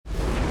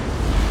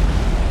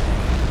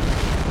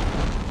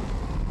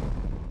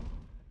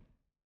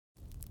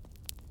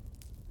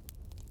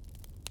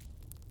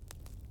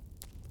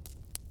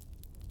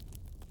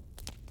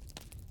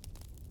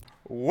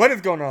What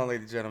is going on,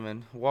 ladies and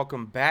gentlemen?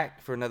 Welcome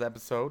back for another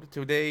episode.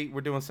 Today,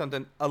 we're doing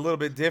something a little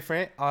bit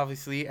different.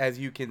 Obviously, as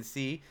you can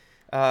see,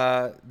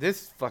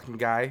 this fucking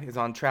guy is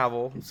on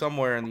travel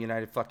somewhere in the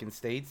United fucking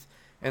States,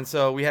 and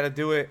so we had to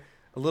do it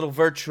a little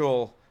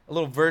virtual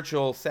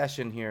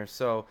session here.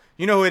 So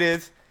you know who it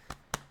is?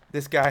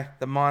 This guy,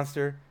 the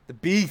monster, the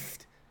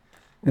beast,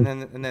 and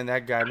then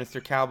that guy,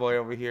 Mr. Cowboy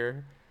over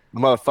here.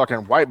 The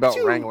motherfucking white belt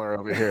Choo! wrangler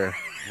over here.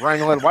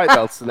 Wrangling white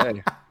belts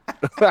today.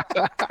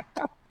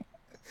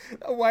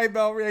 A white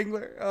belt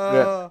wrangler.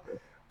 Yeah.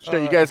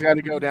 Shit, you Uh, guys got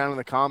to go down in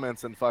the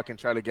comments and fucking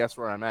try to guess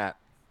where I'm at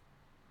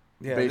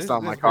yeah, based this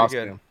on this my is pretty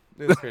good. costume.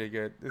 This is pretty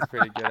good. This is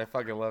pretty good. I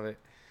fucking love it.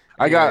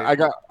 I got, Anyways, I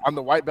got, I'm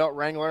the white belt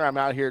wrangler. I'm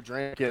out here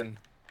drinking,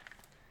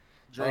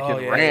 oh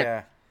drinking yeah, ranch,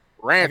 yeah.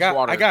 I ranch got I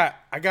water. got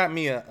I got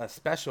me a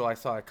special I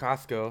saw at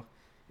Costco.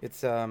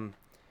 It's a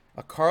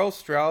Carl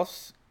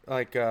Strauss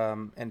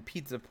and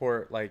Pizza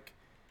Port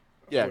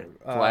Yeah,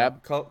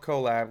 collab.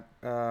 collab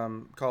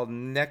called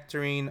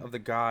Nectarine of the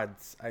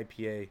Gods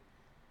IPA.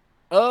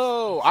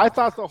 Oh, I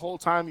thought the whole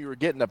time you were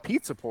getting a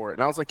pizza port,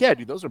 and I was like, yeah,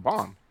 dude, those are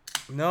bomb.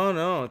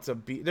 No, it's a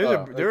they're a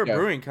Okay.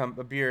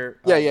 a beer.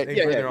 Yeah, yeah, They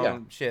yeah, brew yeah, their yeah.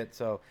 own shit.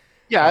 So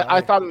Yeah, I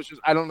I thought it was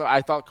just, I don't know.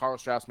 I thought Carl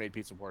Strauss made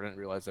pizza port. I didn't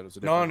realize that it was a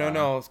no different.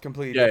 no no it's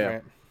completely Yeah, yeah,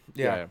 different.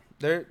 yeah, Yeah, yeah.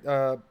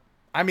 they're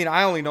I mean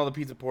I only know the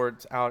Pizza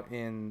Ports out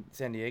in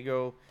San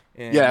Diego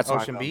Yeah, in that's what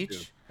I Ocean know too.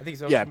 Beach. I think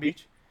it's Yeah, Ocean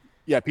Beach.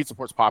 yeah, pizza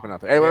port's popping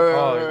out there. Hey, Yeah.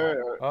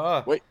 Oh. wait,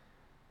 Uh. wait.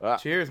 Ah,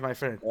 Cheers, my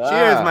friend.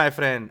 Cheers, ah, my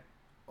friend.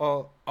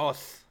 Oh,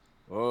 us.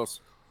 oh,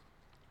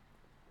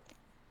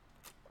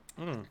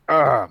 Mm.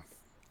 ah.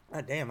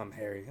 God damn, I'm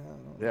hairy.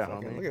 Oh, Yeah,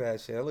 fucking homie. look at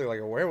that shit. I look like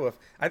a werewolf.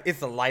 It's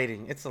the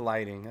lighting. It's the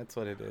lighting. That's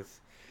what it is.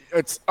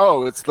 It's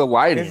the It's the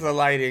lighting.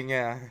 lighting.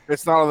 Yeah.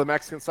 It's not on the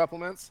Mexican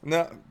supplements.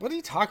 No, what are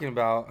you talking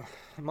about?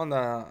 I'm on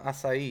the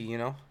acai. You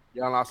know.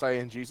 Yeah, on acai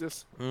and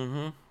Jesus.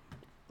 Mm-hmm.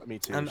 Me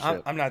too. I'm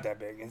Shit, I'm not that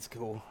big. It's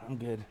cool. I'm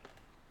good.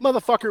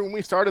 motherfucker. When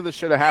we started this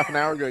shit a half an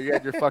hour ago, you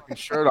had your fucking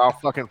shirt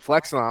off, fucking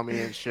flexing on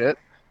me and shit.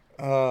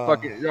 Uh,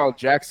 Fucking, you're all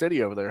Jack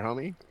City over there,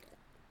 homie.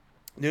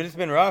 dude, it's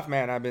been rough,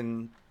 man. I've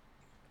been.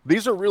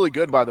 These are really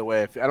good, by the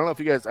way. I don't know if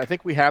you guys. I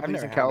think we have I've these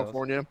never in had those.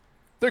 California.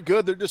 They're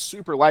good. They're just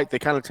super light. They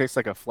kind of taste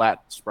like a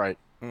flat Sprite.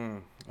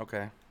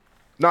 Okay.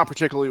 Not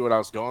particularly what I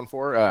was going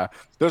for.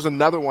 There's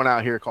another one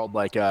out here called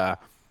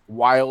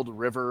Wild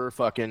River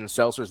fucking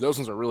seltzers. Those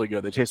ones are really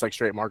good. They taste like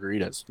straight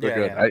margaritas. They're Yeah,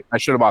 good. yeah. I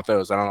should have bought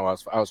those. I don't know.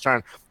 I was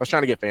trying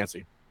to get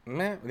fancy.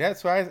 Man,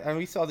 that's why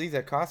we saw these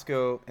at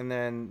Costco, and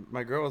then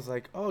my girl was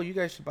like, "Oh, you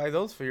guys should buy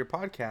those for your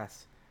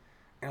podcast."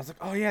 And I was like,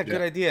 "Oh yeah, Yeah.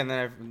 good idea." And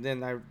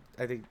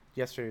I think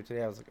yesterday or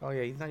today I was like, "Oh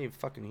yeah, he's not even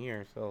fucking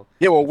here." So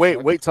Yeah. Well, let's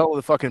wait till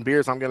the fucking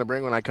beers I'm gonna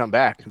bring when I come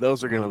back.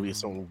 Those are gonna be mm,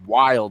 some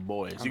wild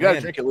boys. You I'm gotta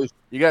in. drink at least.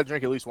 You gotta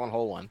drink at least one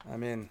whole one.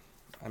 I'm in.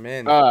 I'm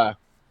in. Uh.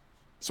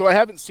 So I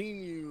haven't seen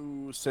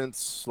you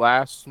since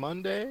last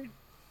Monday.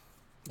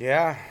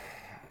 Yeah,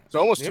 So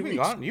almost you've two been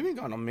weeks. gone. You've been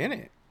gone a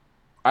minute.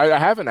 I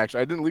haven't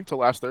actually. I didn't leave till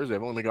last Thursday.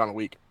 I've only been gone a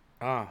week.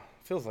 Ah,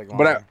 feels like But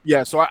longer.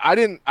 yeah. So I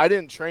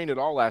didn't train at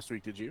all last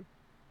week. Did you?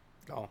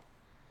 Oh,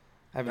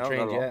 I haven't No, not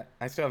trained at all. yet.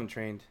 I still haven't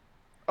trained.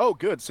 Oh,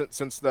 good.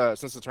 Since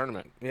the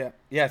tournament. Yeah,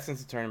 yeah.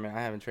 Since the tournament,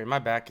 I haven't trained. My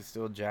back is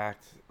still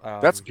jacked.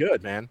 That's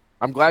good, man.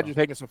 I'm glad So you're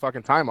taking some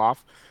fucking time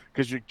off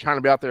because you're trying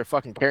to be out there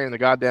fucking carrying the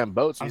goddamn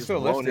boats and I'm you're just still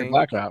blowing your lifting.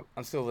 black out.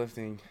 I'm still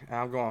lifting.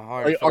 I'm going Are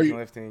hard you, are fucking you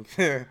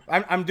lifting.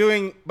 I'm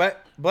doing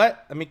but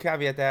let me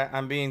caveat that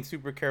I'm being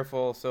super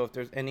careful. So if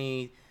there's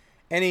any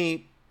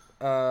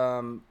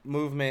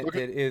movement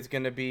okay? that is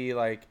gonna be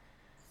like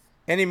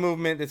any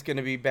movement that's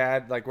gonna be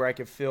bad, like where I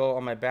could feel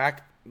on my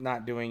back,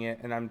 not doing it,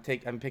 and I'm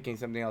picking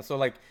something else. So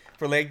like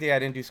for leg day, I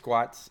didn't do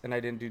squats and I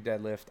didn't do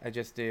deadlift. I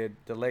just did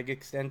the leg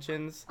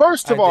extensions.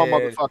 First I of all, did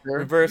motherfucker,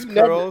 reverse you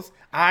never. curls.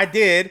 I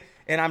did,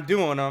 and I'm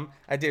doing them.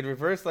 I did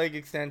reverse leg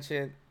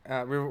extension,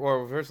 or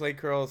reverse leg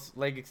curls,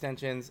 leg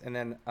extensions, and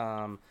then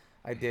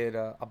I did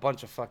a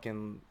bunch of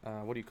fucking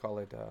what do you call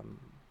it?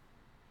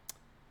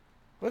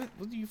 What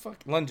do you fuck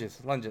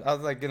lunges? I was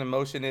like gonna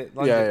motion it Yeah,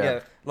 lunges, yeah. yeah,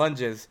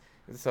 lunges.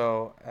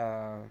 So,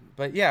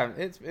 but yeah,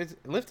 it's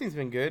lifting's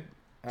been good.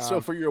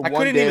 So for your I one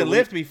couldn't day a even week,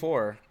 lift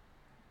before.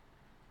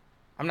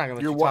 I'm not gonna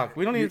let you're you one, talk.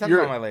 We don't need to talk about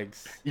you're my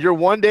legs. you're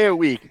one day a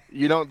week.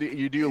 You don't do,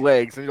 you do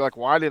legs, and you're like,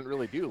 well, I didn't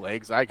really do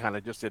legs. I kind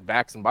of just did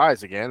backs and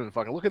buys again, and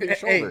fucking look at these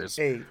Hey, shoulders.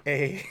 hey,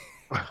 hey,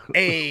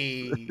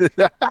 hey.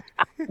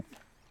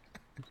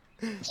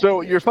 So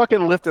Yeah, you're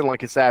fucking lifting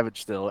like a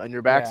savage still, and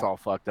your back's yeah, all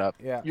fucked up.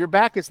 yeah. Your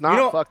back is You not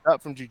know, fucked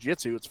up from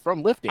jujitsu; it's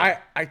from lifting. I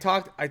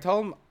told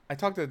him I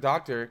talked to the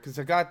doctor because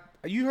I got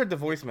you heard the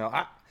voicemail.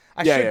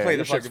 I Yeah, should yeah, play your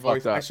the shit's fucking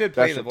fucked voice. I up. should That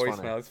play the shit's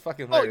funny. voicemail. It's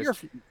fucking Oh,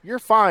 hilarious. you're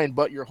fine,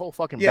 but your whole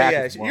fucking Yeah, back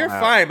yeah, is blown you're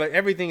out. fine, but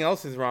everything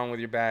else is wrong with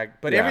your back.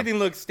 But Yeah, everything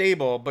looks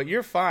stable, but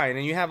you're fine,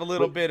 and you have a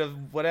little but bit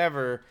of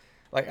whatever.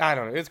 Like I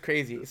don't know, it's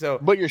crazy. So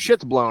but your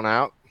shit's blown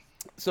out.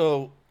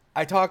 so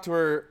I talked to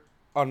her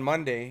on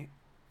Monday,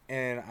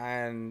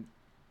 and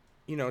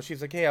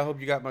she's like, "Hey, I hope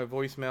you got my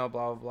voicemail,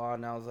 blah blah blah."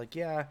 And I was like,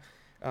 "Yeah,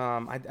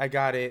 I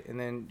got it." And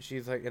then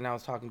she's like, and I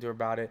was talking to her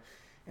about it,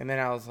 And then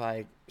I was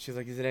like, she's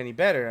like, is it any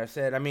better? And I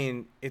said, I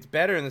mean, it's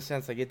better in the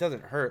sense like it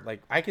doesn't hurt.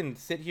 Like I can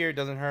sit here, it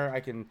doesn't hurt. I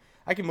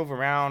can move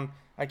around.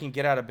 I can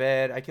get out of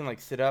bed. I can like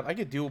sit up. I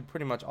could do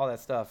pretty much all that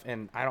stuff,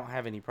 and I don't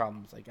have any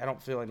problems. Like I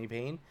don't feel any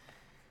pain.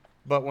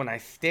 But when I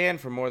stand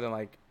for more than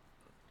like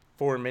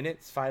 4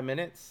 minutes, 5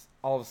 minutes,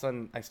 all of a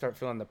sudden I start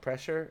feeling the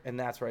pressure, and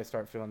that's where I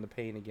start feeling the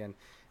pain again.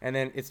 And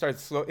then it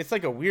starts slow. It's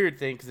like a weird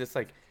thing because it's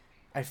like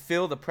I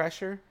feel the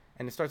pressure,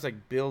 and it starts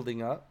like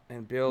building up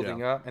and Yeah.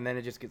 building up, and then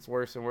it just gets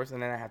worse and worse,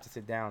 and then I have to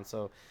sit down.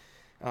 So,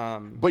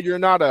 But you're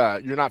not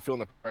feeling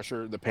the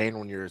pressure, the pain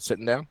when you're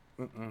sitting down.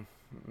 mm-mm.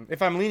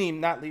 If I'm leaning,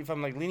 not if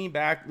I'm like leaning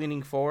back,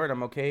 leaning forward,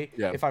 I'm okay.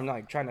 Yeah. If I'm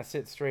like trying to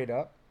sit straight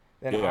up,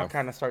 then I'll Yeah.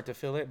 kind of start to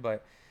feel it.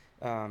 But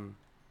um,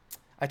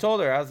 I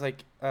told her I was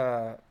like,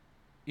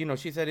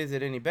 she said, "Is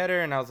it any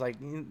better?" And I was like,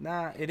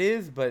 "Nah, it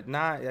is, but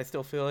not. I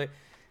still feel it."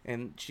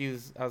 And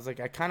I was like,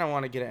 "I kind of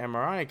want to get an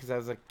MRI because I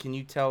was like, can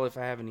you tell if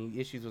I have any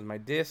issues with my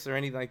discs or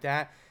anything like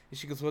that?" And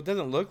she goes, "Well, it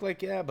doesn't look like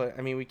but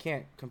I mean, we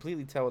can't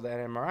completely tell with that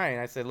MRI." And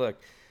I said, "Look,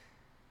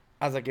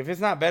 I was like, if it's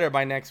not better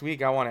by next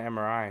week, I want an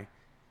MRI."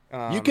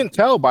 You can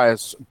tell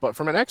but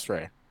from an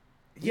X-ray,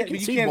 you Yeah, can but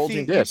you see can't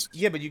bulging see. discs.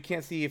 Yeah, but you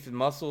can't see if it's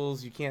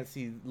muscles. You can't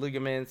see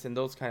ligaments and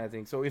those kind of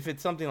things. So if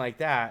it's something like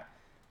that,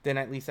 then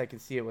at least I can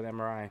see it with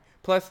MRI.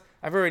 Plus,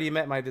 I've already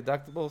met my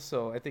deductible,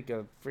 so I think a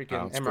Oh,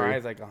 freaking MRI screw.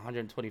 is like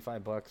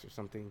 $125 or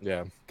something.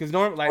 Yeah. Because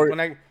like Or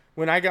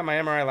when I got my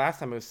MRI last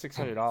time, it was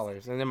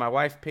 $600, and then my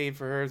wife paid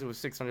for hers. It was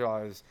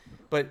 $600,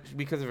 but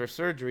because of her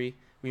surgery,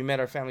 we met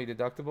our family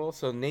deductible.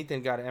 So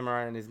Nathan got an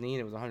MRI on his knee,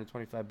 and it was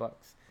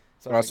 $125.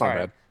 So I was that's like, not all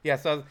right, bad. yeah.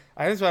 So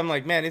that's why I'm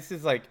like, man, this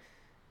is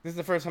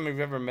the first time we've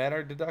ever met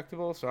our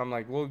deductible. So I'm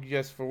like, we'll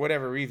just for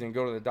whatever reason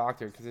go to the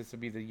doctor because this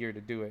would be the year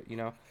to do it, you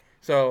know.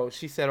 So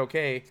she said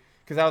okay,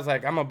 because I was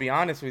like, I'm gonna be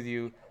honest with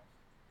you.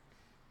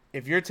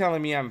 If you're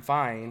telling me I'm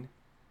fine,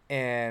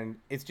 and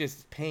it's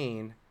just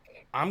pain,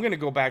 I'm gonna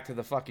go back to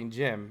the fucking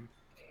gym,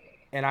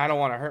 and I don't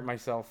want to hurt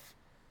myself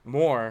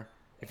more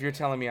if you're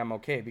telling me I'm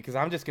okay because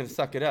I'm just gonna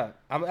suck it up.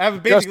 I'm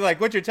basically Just like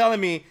what you're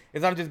telling me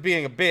is I'm just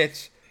being a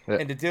bitch yeah.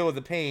 and to deal with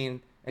the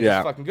pain and just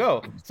Yeah. fucking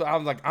go. So I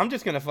was like, I'm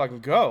just gonna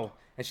fucking go,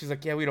 and she's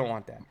like, yeah, we don't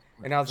want that,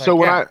 and I was So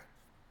like, yeah,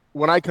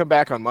 when I come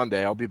back on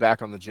Monday, I'll be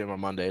back on the gym on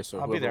Monday. So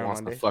I'll be whoever there on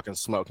wants to Monday. fucking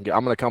smoke I'm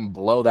gonna come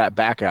blow that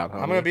back out,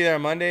 I'm gonna homie. be there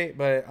on Monday,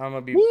 but I'm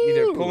gonna be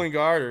either Woo! pulling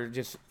guard or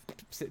just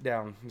sit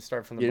down and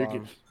start from the Yeah, bottom.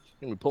 you're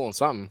gonna be pulling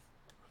something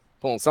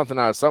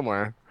out of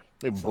somewhere.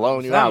 Be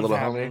blowing you out, Something's little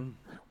homie. happening.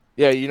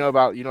 Yeah, you know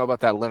about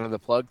that Lena the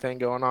Plug thing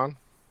going on?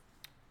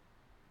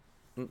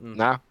 Mm-mm.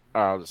 Nah,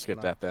 I'll just skip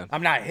No. that then.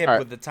 I'm not All hip right,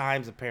 with the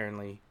times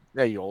apparently.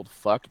 yeah, you old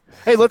fuck.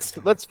 Hey, let's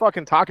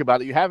fucking talk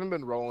about it. You haven't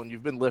been rolling.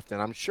 You've been lifting.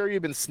 I'm sure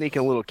you've been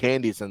sneaking little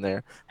candies in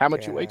there. How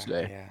much you weigh Yeah,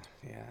 today? yeah,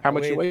 yeah. How I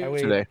much you weighed, I weigh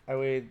weighed, today? I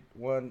weighed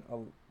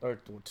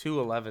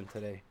 211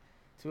 today,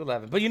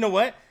 211. But you know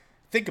what?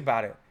 Think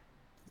about it.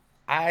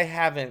 I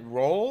haven't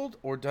rolled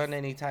or done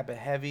any type of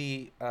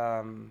heavy,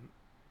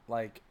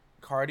 like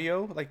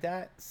cardio like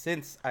that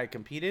since I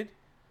competed,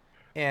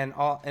 and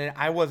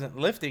I wasn't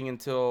lifting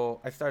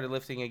until I started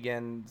lifting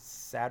again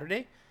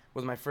Saturday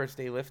was my first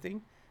day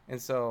lifting,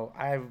 and so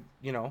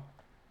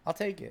I'll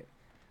take it.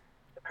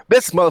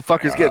 This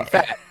motherfucker's getting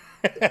fat.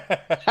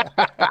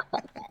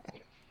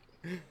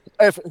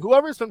 If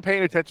whoever's been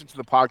paying attention to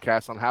the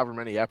podcast on however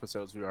many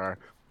episodes we are,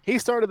 he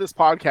started this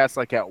podcast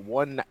like at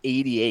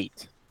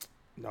 188.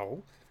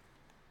 No,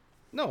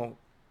 no.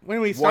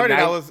 When we started,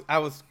 19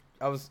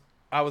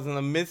 I was in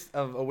the midst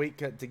of a weight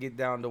cut to get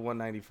down to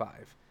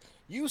 195.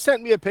 You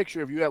sent me a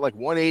picture of you at like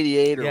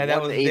 188 or Yeah,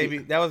 that was 180.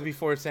 That was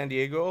before San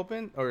Diego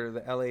Open or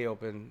the LA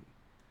Open.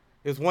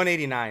 It was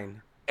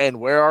 189. And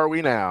where are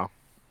we now?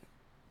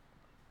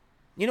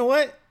 You know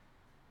what?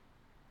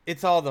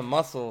 It's all the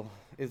muscle.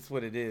 It's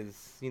what it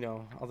is.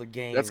 All the That's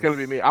gains. gonna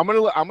be me. I'm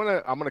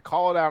gonna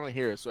call it out on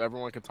here so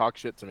everyone can talk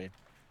shit to me.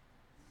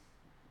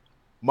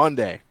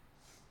 Monday,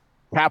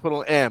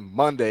 capital M.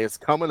 Monday is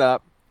coming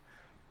up.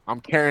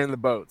 I'm carrying the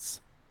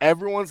boats.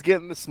 Everyone's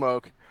getting the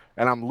smoke,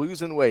 and I'm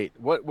losing weight.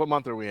 What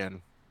month are we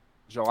in?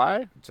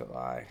 July?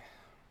 July.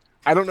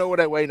 I don't know what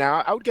I weigh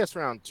now. I would guess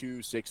around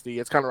 260.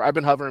 It's kind of I've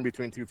been hovering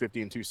between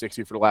 250 and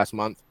 260 for the last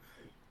month.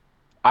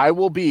 I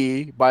will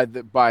be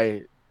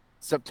by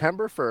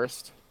September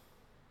 1st.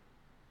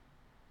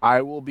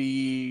 I will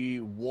be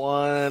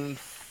one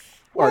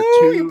or Woo!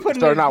 two.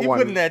 Sorry, not You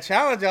putting one. that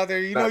challenge out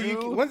there.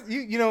 Two,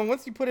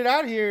 Once you put it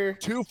out here.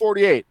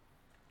 248.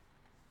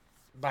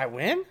 By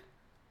when?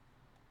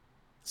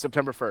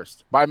 September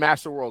 1st by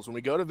Master Worlds when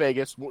we go to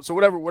Vegas. So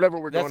whatever we're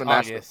That's going to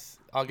Master. August.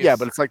 August. Yeah,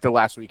 but it's like the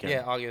last weekend.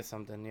 Yeah, August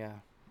something. Yeah.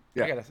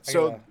 Yeah. I gotta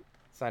So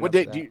sign what up for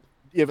day that.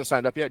 you haven't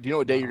signed up yet? Do you know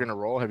what day you're No. going to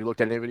roll? Have you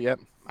looked at any of it yet?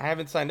 I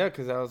haven't signed up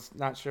because I was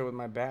not sure with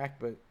my back,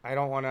 but I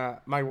don't want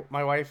to. My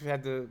wife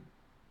had to.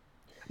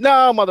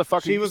 No,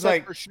 motherfucker. She You was said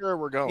like, for sure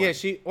we're going.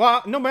 yeah,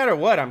 well, no matter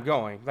what, I'm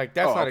going. Like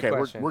that's Oh, not a okay.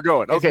 question. We're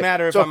going. It's a Okay.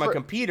 matter if So I'm gonna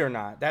compete or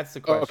not. That's the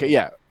question. okay,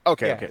 yeah.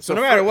 Okay, Yeah. okay. So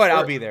no matter what,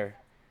 I'll be there.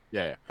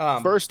 Yeah.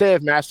 Um. First day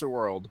of Master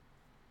World,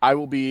 I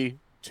will be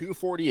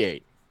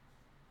 248.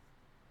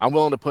 I'm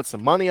willing to put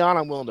some money on.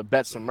 I'm willing to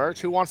bet some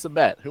merch. Who wants to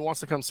bet? Who wants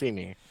to come see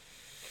me?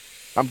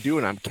 I'm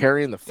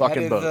carrying the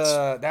fucking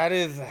boats. That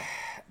is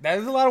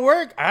a lot of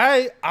work.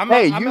 Hey,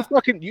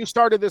 you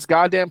started this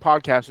goddamn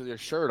podcast with your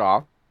shirt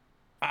off.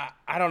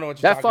 I don't know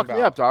what you're That talking fucked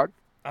me up, about. dog.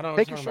 I don't know what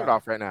Take you're your talking shirt about.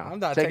 off right now. I'm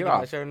not Take it taking my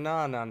off. shirt.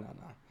 No, no, no,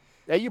 no.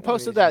 Yeah, you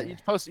posted that.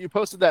 You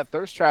posted that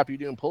thirst trap you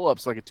doing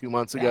pull-ups like 2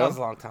 months That was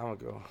ago. a long time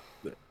ago.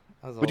 That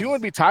was Would old. you want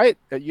to be tight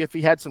if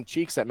he had some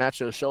cheeks that match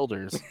those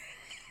shoulders?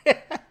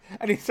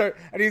 I need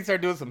to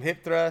start doing some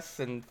hip thrusts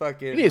and You need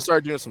fucking. to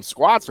start doing some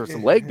squats or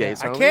some leg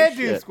days, I homie. can't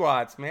do Shit.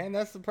 squats, man.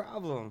 That's the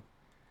problem.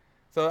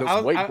 So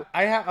Those weight. I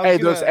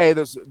was Hey,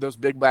 gonna those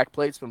big black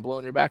plates been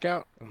blowing your back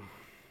out.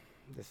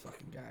 this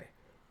fucking guy.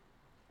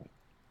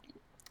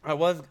 I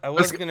was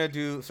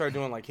gonna start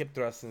doing like hip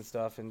thrusts and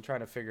stuff and trying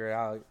to figure it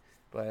out,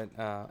 but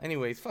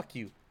anyways, fuck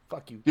you,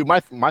 Dude,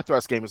 my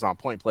thrust game is on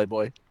point,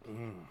 Playboy.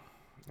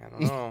 I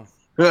don't know.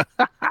 I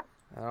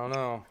don't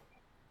know.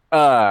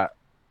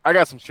 I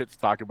got some shit to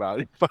talk about.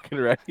 You fucking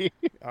ready?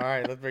 All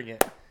right, let's bring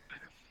it.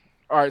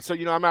 All right, so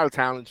I'm out of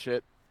town and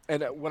shit.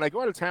 And when I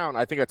go out of town,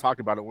 I think I talked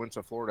about it. Went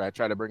to Florida. I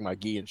tried to bring my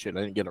gi and shit. I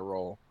didn't get a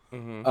roll.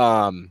 And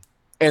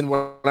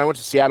when I went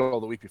to Seattle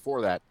the week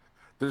before that,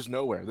 there's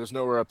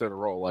nowhere up there to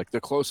roll. Like the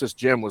closest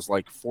gym was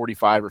like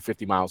 45 or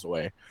 50 miles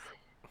away.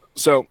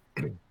 So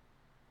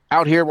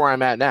out here where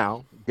I'm at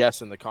now,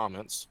 guess in the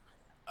comments.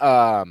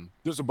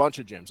 There's a bunch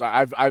of gyms.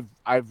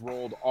 I've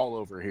rolled all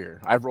over here.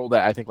 I've rolled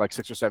at I think like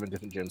 6 or 7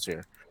 different gyms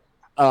here.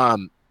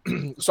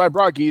 So I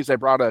brought gis. I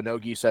brought a no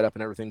gi setup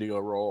and everything to go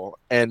roll.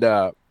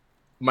 And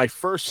my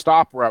first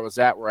stop where I was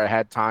at, where I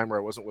had time, where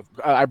I wasn't with,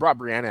 I brought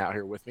Brianna out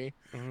here with me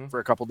for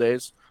a couple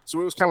days. So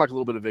it was kind of like a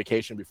little bit of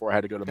vacation before I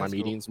had to go to my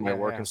meetings, my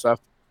work and stuff.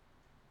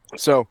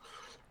 So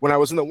when I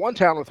was in the one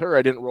town with her,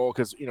 I didn't roll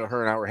because,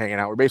 her and I were hanging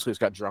out. We basically just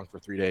got drunk for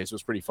 3 days. It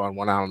was pretty fun.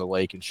 Went out on the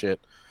lake and shit.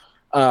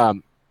 But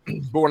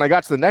when I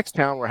got to the next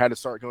town where I had to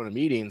start going to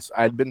meetings,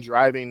 I'd been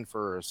driving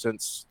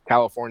since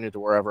California to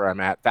wherever I'm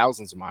at,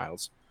 thousands of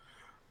miles.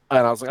 And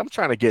I was like, I'm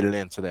trying to get it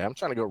in today. I'm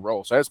trying to go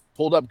roll. So I just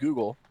pulled up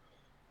Google,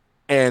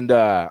 and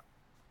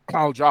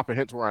I'll drop a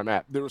hint to where I'm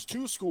at. There was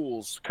 2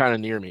 schools kind of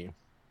near me.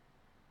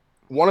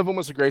 One of them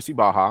was the Gracie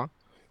Baja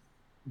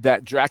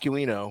that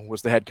Draculino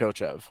was the head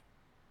coach of.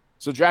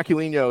 So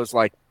Draculino is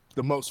like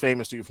the most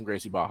famous dude from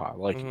Gracie Baja,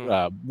 like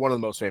one of the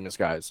most famous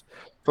guys.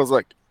 So I was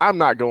like, I'm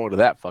not going to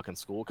that fucking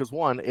school because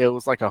one, it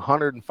was like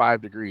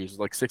 105 degrees,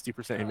 like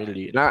 60%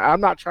 humidity, and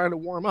I'm not trying to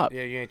warm up.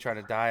 Yeah, you ain't trying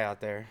to die out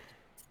there.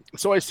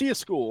 So I see a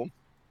school.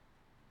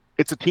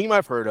 It's a team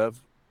I've heard of,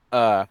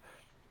 and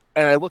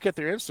I look at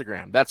their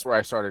Instagram. That's where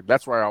I started.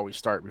 That's where I always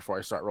start before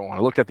I start rolling. I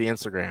looked at the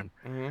Instagram,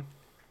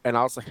 and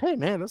I was like, "Hey,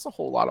 man, there's a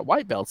whole lot of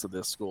white belts at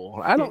this school.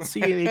 I don't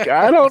see any.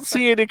 I don't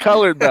see any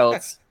colored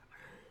belts."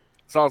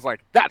 So I was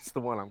like, "That's the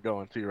one I'm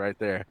going to right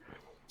there."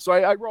 So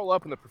I roll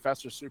up, and the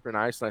professor's super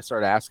nice, and I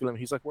start asking him.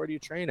 He's like, "Where do you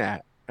train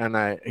at?"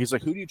 And he's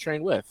like, "Who do you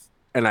train with?"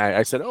 And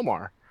I said,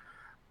 "Omar."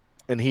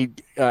 And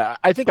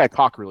I think I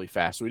talk really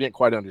fast, so he didn't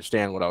quite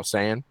understand what I was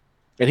saying.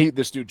 And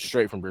this dude's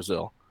straight from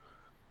Brazil.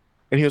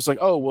 And he was like,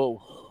 "Oh,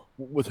 well,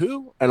 with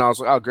who?" And I was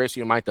like, "Oh,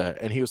 Gracie Maita."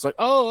 And he was like,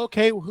 "Oh,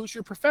 okay, well, who's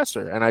your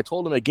professor?" And I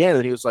told him again,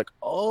 and he was like,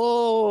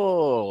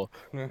 "Oh."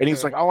 And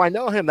he's like, "Oh, I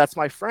know him. That's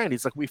my friend."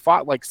 He's like, "We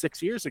fought like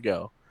 6 years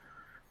ago."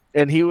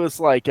 And he was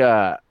like,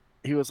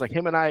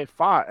 him and I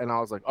fought. And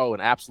I was like, "Oh,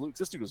 in absolute."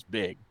 This dude was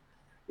big.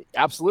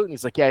 Absolute. And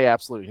he's like, yeah,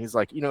 absolute. And he's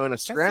like, in a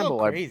scramble.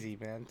 That's so crazy,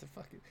 man.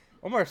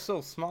 Omar's so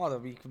small to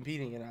be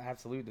competing in an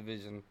absolute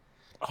division.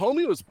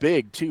 Homie was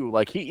big too.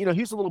 Like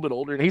he's a little bit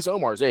older, and he's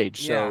Omar's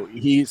age, so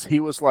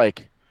he was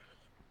like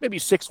maybe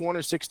 6'1" or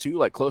 6'2",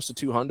 like close to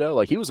 200.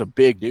 Like he was a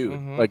big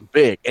dude, like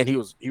big, and he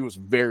was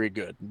very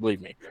good, believe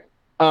me.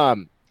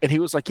 And he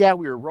was like, "Yeah,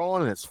 we were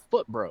rolling, and his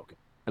foot broke,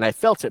 and I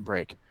felt it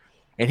break,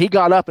 and he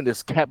got up and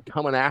just kept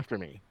coming after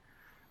me."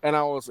 And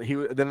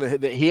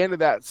he ended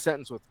that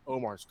sentence with,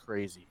 "Omar's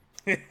crazy,"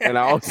 and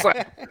I was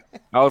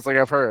like,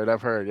 "I've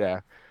heard,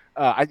 yeah."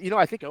 I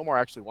think Omar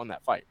actually won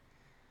that fight.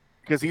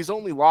 Because he's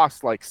only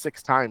lost like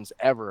 6 times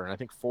ever, and I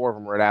think 4 of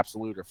them were at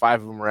absolute, or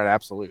 5 of them were at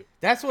absolute.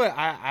 That's what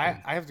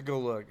I have to go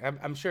look.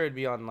 I'm sure it'd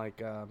be on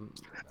like.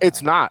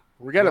 It's not.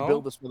 We got to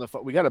build this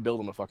we got to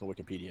build him a fucking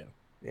Wikipedia.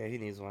 Yeah, he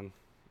needs one.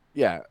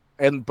 Yeah,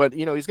 but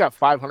he's got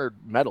 500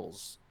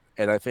 medals,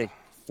 and I think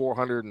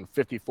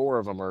 454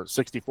 of them or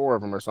 64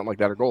 of them or something like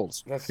that are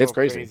golds. That's so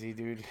crazy,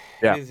 dude.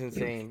 Yeah. It is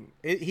insane.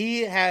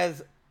 He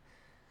has.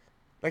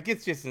 Like,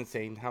 it's just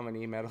insane how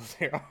many medals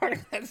there are.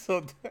 That's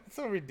so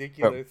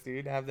ridiculous,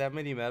 dude. To have that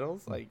many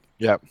medals, like.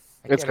 Yeah,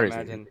 it's crazy.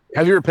 Imagine.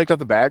 Have you ever picked up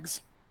the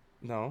bags?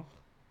 No.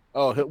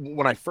 Oh,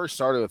 when I first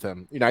started with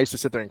him, I used to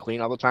sit there and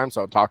clean all the time,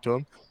 so I'd talk to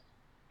him,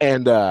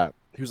 and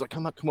he was like,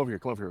 "Come over here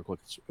real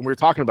quick." And we were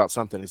talking about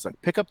something. He's like,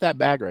 "Pick up that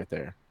bag right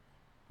there,"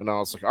 and I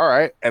was like, "All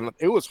right." And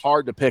it was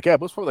hard to pick up.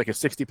 It was probably like a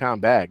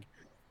 60-pound bag,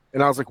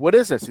 and I was like, "What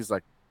is this?" He's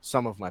like,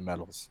 "Some of my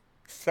medals."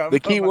 The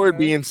key word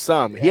being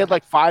some. Yeah. He had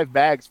like 5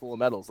 bags full of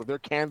medals. Like they're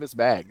canvas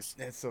bags.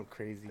 That's so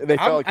crazy. They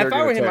felt like if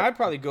I were him, I'd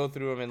probably go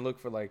through them and look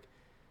for like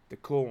the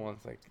cool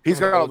ones. Like he's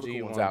got all the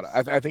cool ones out.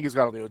 I think he's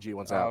got all the OG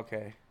ones out.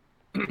 Okay.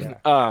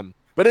 Yeah.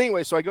 But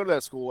anyway, so I go to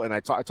that school and I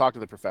talk to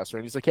the professor,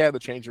 and he's like, "Yeah, the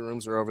changing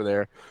rooms are over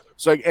there."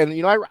 So,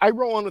 I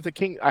roll on with the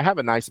king. I have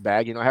a nice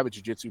bag, I have a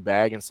jujitsu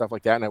bag and stuff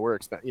like that, and I wear,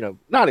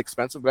 not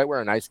expensive, but I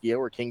wear a nice gi. I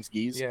wear King's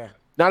gis. Yeah.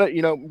 Not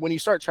when you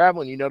start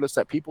traveling, you notice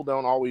that people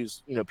don't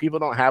always, people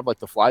don't have like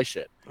the fly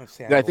shit.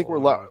 And I think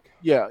we're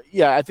yeah,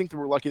 I think that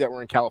we're lucky that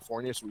we're in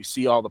California, so we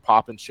see all the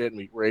pop and shit,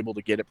 and we're able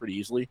to get it pretty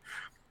easily.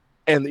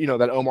 And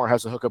that Omar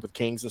has a hookup with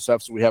Kings and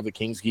stuff, so we have the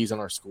Kings gis in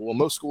our school. And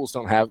most schools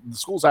don't have, the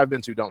schools I've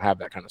been to don't have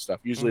that kind of stuff.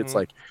 Usually it's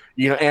like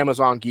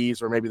Amazon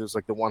gis, or maybe there's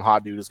like the one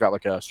hot dude who's got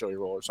like a showy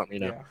roll or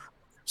something. Yeah.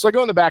 So I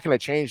go in the back and I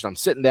changed. I'm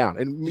sitting down,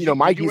 and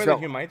my gis. Did you wear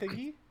the Humaita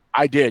gi?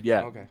 I did,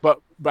 yeah. Okay.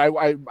 But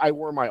I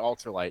wore my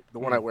ultralight, the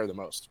one I wear the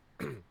most.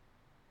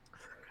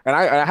 And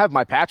I have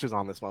my patches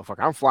on this motherfucker.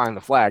 I'm flying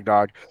the flag,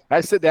 dog.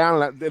 I sit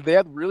down, and it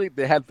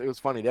was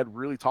funny. They had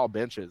really tall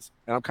benches,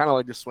 and I'm kind of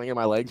like just swinging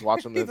my legs,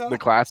 watching the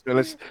class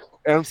finish.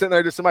 And I'm sitting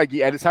there just in my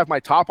gi. I just have my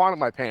top on and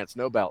my pants,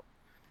 no belt.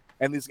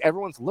 And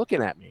everyone's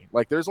looking at me.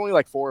 Like, there's only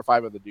like 4 or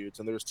 5 of the dudes,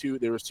 and there was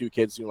two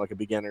kids doing like a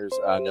beginner's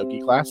no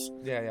gi class.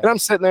 Yeah. And I'm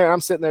sitting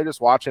there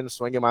just watching,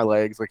 swinging my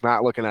legs, like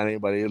not looking at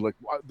anybody. Like,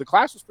 the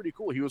class was pretty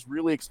cool. He was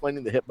really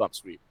explaining the hip bump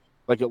sweep.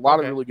 Like a lot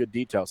of really good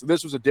details. So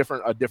this was a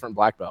different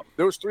black belt.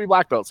 There was 3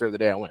 black belts there the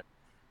day I went.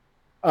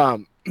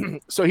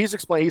 So he's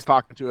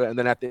talking to it, and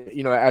then at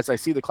the as I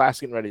see the class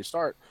getting ready to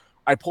start,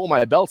 I pull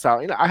my belts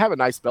out. I have a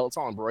nice belt, it's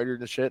all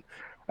embroidered and shit,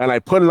 and I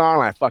put it on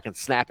and I fucking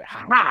snap it.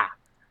 Ha!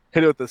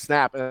 Hit it with the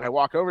snap, and I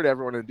walk over to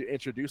everyone and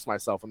introduce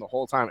myself, and the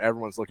whole time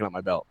everyone's looking at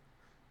my belt.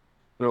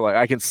 They're like,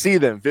 I can see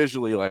them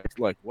visually,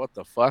 like what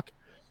the fuck?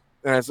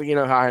 And I was like,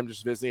 hi, I'm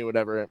just visiting,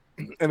 whatever.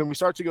 And then we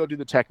start to go do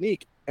the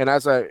technique. And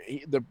as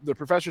the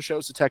professor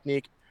shows the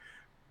technique,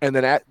 and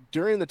then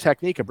during the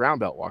technique, a brown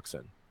belt walks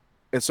in.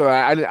 And so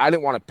I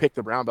didn't want to pick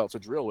the brown belt to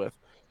drill with.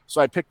 So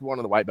I picked one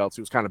of the white belts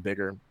who was kind of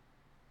bigger.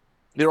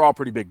 They were all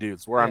pretty big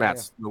dudes. Where I'm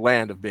at, the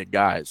land of big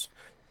guys.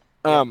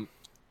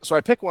 So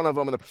I picked one of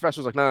them, and the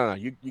professor's like, no,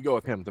 you go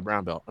with him, the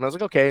brown belt. And I was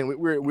like, okay. And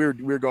we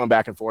were going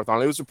back and forth on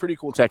it. It was a pretty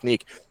cool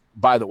technique.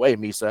 By the way,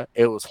 Misa,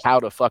 it was how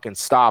to fucking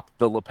stop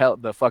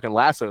the fucking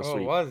lasso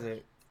sweep. Oh, was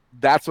it?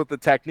 That's what the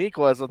technique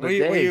was of the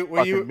day,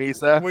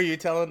 Misa. Were you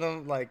telling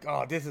them, like,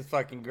 oh, this is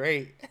fucking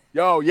great?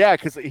 Yo, yeah,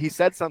 because he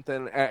said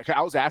something.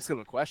 I was asking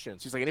him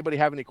questions. He's like, anybody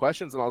have any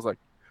questions? And I was like,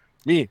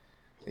 me.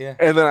 Yeah.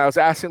 And then I was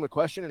asking him the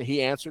question, and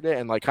he answered it,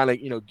 and like kind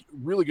of,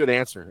 really good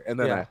answer. And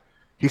then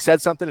he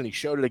said something, and he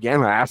showed it again,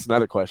 and I asked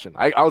another question.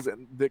 I was,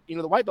 the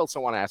white belts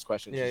don't want to ask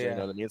questions. You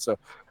know what I mean? So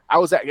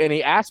and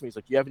he asked me, he's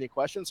like, do you have any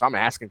questions? So I'm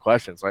asking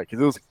questions, right?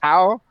 Because it was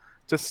how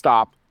to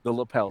stop the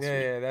lapel sweep.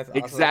 Yeah, that's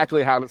awesome.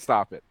 Exactly how to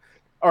stop it.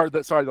 Or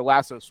the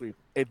lasso sweep.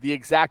 The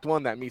exact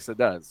one that Misa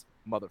does,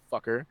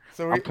 motherfucker.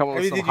 So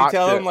did you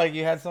tell him like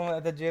you had someone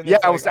at the gym? Yeah,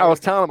 I was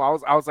telling him.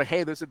 I was like,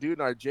 hey, there's a dude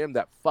in our gym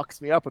that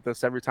fucks me up with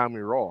this every time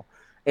we roll,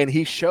 and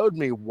he showed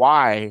me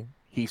why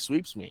he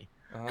sweeps me.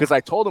 Because I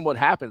told him what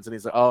happens, and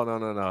he's like, oh,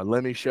 no,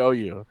 let me show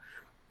you.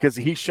 Because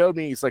he showed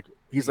me, he's like,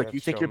 you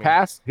think you're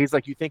past? He's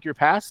like, you think you're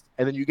past?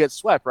 And then you get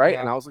swept, right?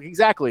 Yeah. And I was like,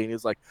 exactly. And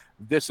he's like,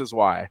 this is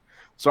why.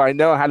 So I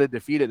know how to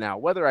defeat it now.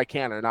 Whether I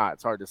can or not,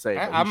 it's hard to say.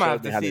 I'm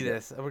going to have to see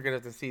this. We're going to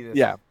have to see this.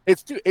 Yeah.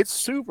 It's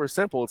super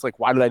simple. It's like,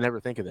 why did I never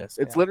think of this?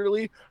 It's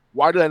literally,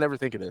 why did I never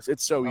think of this?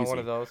 It's so easy. One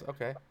of those.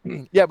 Okay.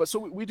 Yeah, but so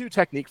we do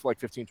technique for like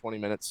 15, 20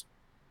 minutes.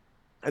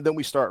 And then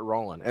we start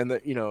rolling. And,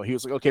 he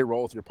was like, okay,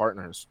 roll with your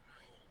partners.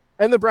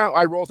 And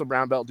I rolled the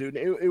brown belt, dude.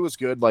 It was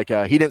good. Like,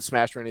 he didn't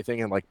smash or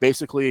anything. And like,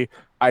 basically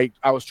I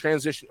was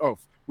transitioning. Oh,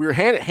 we were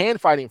hand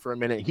fighting for a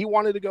minute. He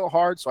wanted to go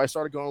hard. So I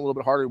started going a little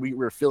bit harder. We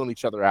were filling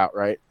each other out.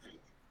 Right.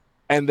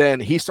 And then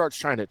he starts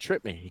trying to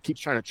trip me. He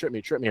keeps trying to trip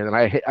me. And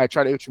then I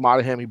try to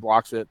Uchimata him. He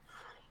blocks it.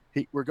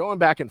 We're going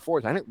back and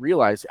forth. I didn't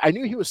realize, I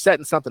knew he was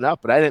setting something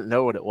up, but I didn't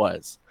know what it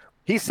was.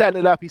 He's setting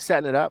it up.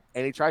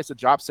 And he tries to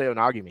drop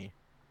Seonagi me.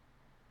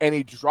 And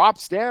he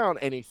drops down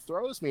and he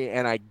throws me,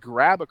 and I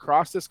grab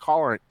across his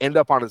collar and end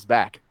up on his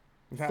back.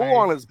 Nice. Full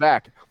on his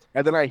back.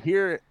 And then I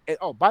hear it.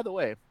 Oh, by the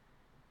way,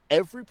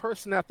 every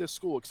person at this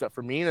school, except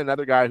for me and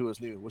another guy who was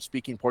new, was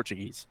speaking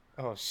Portuguese.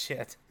 Oh,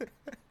 shit.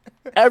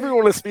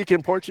 Everyone was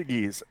speaking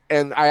Portuguese.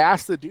 And I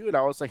asked the dude,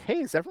 I was like,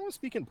 hey, is everyone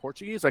speaking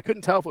Portuguese? I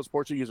couldn't tell if it was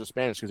Portuguese or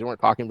Spanish because they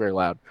weren't talking very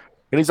loud.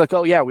 And he's like,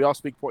 oh, yeah, we all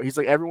speak Portuguese. He's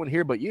like, everyone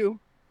here but you.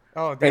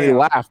 Oh, damn. And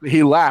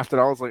he laughed.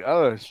 And I was like,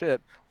 oh, shit.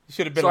 You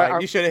should have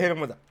been you should have hit him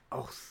with a,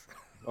 oh.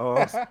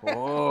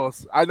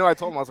 I know. I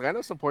told him, I was like, I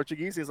know some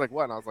Portuguese. He's like,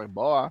 what? And I was like,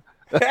 boa.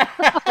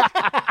 I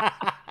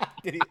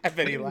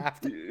bet he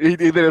laughed.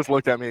 They just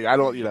looked at me.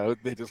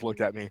 They just looked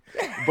at me.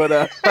 But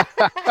I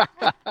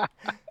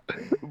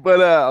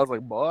was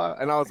like, boa.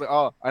 And I was like,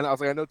 oh. And I was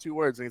like, I know 2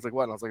 words. And he's like,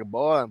 what? And I was like,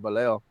 boa and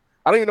valeo.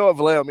 I don't even know what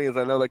valeo means.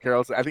 I know that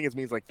Carol says, I think it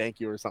means like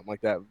thank you or something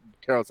like that.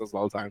 Carol says it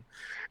all the time.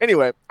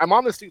 Anyway, I'm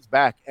on this dude's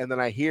back, and then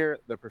I hear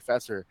the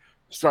professor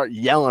start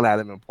yelling at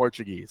him in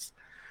Portuguese.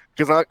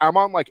 Because I'm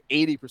on like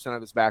 80%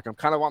 of his back. I'm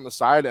kind of on the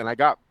side, and I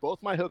got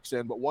both my hooks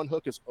in, but one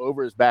hook is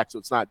over his back, so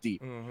it's not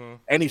deep. Mm-hmm.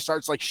 And he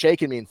starts like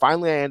shaking me, and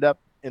finally I end up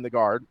in the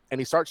guard,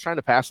 and he starts trying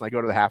to pass, and I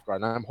go to the half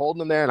guard, and I'm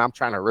holding him there, and I'm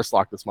trying to wrist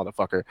lock this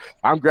motherfucker.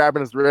 I'm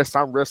grabbing his wrist,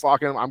 I'm wrist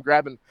locking him, I'm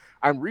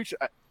reaching.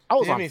 I Did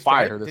was he have on any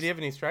fire. stripes? Did he have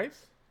any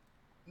stripes?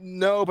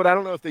 No, but I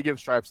don't know if they give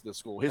stripes to the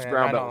school. His Yeah, I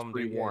brown belt know was him,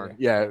 pretty dude. worn.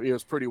 Yeah. Yeah, it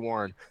was pretty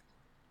worn.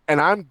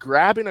 And I'm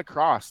grabbing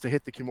across to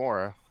hit the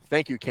Kimura.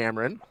 Thank you,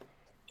 Cameron.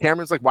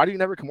 Cameron's like, why do you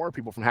never Kimura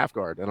people from half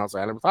guard? And I was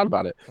like, I never thought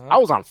about it. I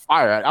was on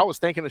fire. I was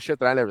thinking of shit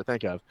that I never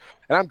think of.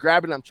 And I'm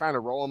grabbing, I'm trying to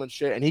roll him and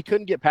shit. And he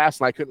couldn't get past,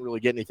 and I couldn't really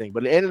get anything.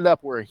 But it ended up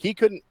where he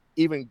couldn't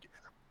even,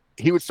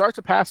 he would start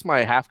to pass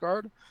my half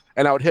guard,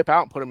 and I would hip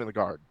out and put him in the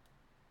guard.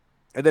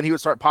 And then he would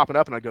start popping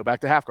up, and I'd go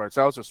back to half guard.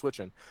 So I was just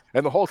switching.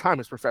 And the whole time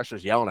his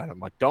professor's yelling at him,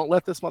 like, don't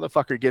let this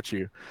motherfucker get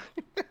you.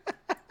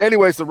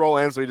 Anyways, the roll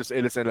ends, so it just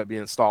ended up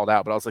being stalled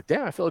out. But I was like,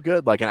 damn, I feel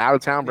good. Like an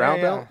out-of-town brown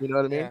belt, you know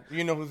what I mean? Yeah.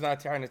 You know who's not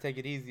trying to take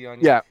it easy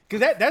on you. Yeah.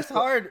 Because that's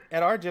hard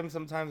at our gym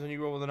sometimes when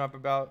you roll an upper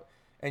belt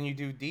and you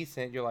do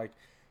decent. You're like,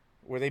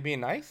 were they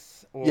being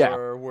nice?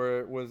 Or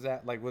was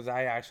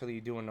I actually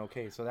doing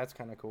okay? So that's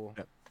kind of cool.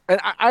 Yeah. And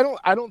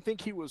I don't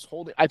think he was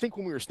holding. I think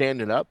when we were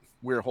standing up,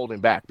 we were holding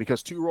back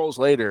because 2 rolls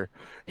later,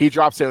 he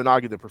dropped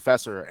Seonagi, the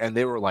professor, and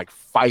they were like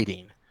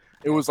fighting.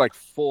 It was like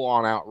full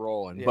on out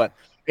rolling. Yeah. But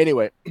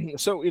anyway,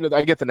 so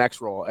I get the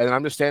next roll, and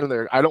I'm just standing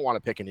there. I don't want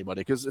to pick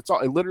anybody because it's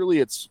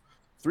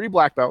 3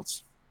 black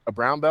belts, a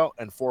brown belt,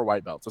 and 4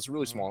 white belts. It's a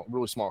really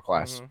small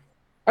class. Mm-hmm.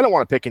 I don't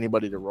want to pick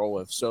anybody to roll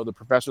with. So the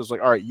professor's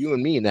like, all right, you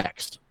and me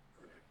next.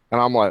 And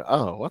I'm like,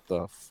 oh, what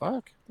the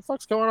fuck? The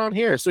fuck's going on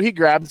here? So he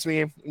grabs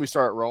me. We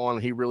start rolling.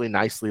 He really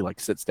nicely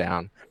sits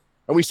down,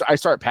 and I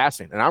start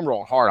passing. And I'm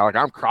rolling hard.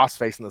 I'm cross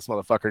facing this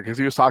motherfucker because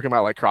he was talking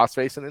about cross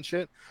facing and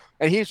shit.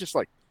 And he's just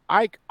like,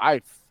 I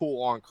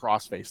full on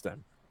cross faced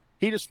him.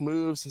 He just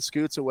moves and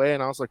scoots away,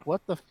 and I was like,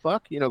 what the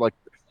fuck?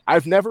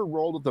 I've never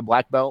rolled with the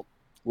black belt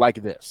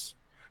like this.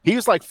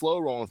 He's like flow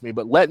rolling with me,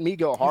 but letting me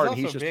go hard.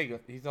 He's also big.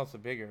 He's also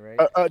bigger, right?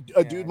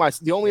 Dude,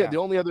 the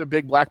only other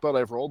big black belt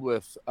I've rolled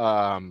with,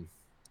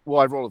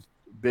 I've rolled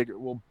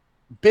with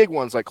big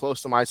ones like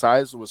close to my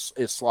size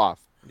is Sloth.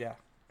 Yeah.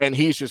 And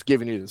he's just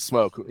giving you the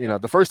smoke.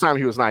 The first time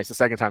he was nice. The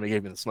second time he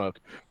gave me the smoke.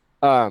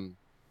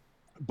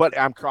 But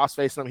I'm cross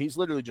facing him. He's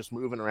literally just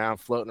moving around,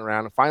 floating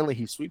around. And finally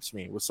he sweeps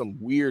me with some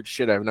weird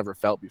shit I've never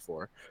felt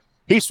before.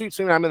 He sweeps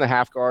me and I'm in the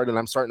half guard and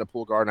I'm starting to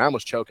pull guard and I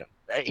almost choke him.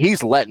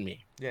 He's letting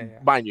me. Yeah.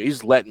 Mind you,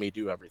 he's letting me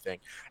do everything.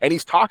 And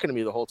he's talking to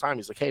me the whole time.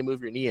 He's like, hey,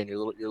 move your knee in.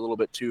 You're a little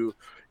bit too,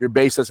 your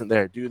base isn't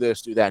there. Do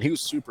this, do that. He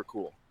was super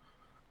cool.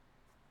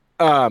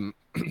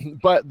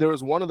 But there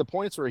was one of the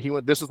points where he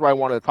went, this is where I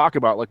wanted to talk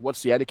about,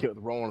 what's the etiquette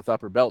with rolling with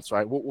upper belts,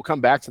 right? We'll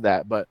come back to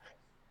that, but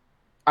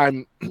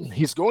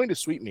he's going to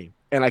sweep me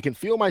and I can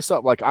feel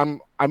myself,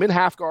 I'm in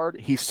half guard.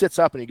 He sits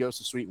up and he goes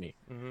to sweep me.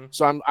 Mm-hmm.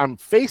 So I'm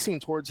facing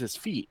towards his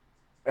feet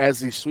as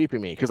he's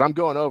sweeping me. Cause I'm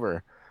going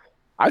over.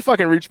 I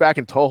fucking reach back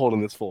and toe hold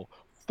him this full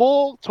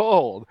toe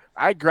hold.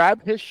 I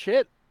grabbed his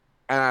shit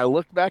and I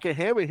looked back at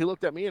him and he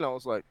looked at me and I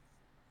was like,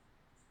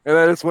 and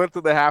I just went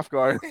to the half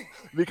guard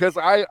because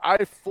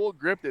I full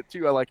gripped it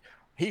too.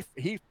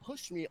 He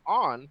pushed me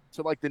on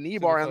to the knee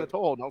bar and the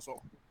toe hold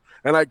also.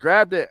 And I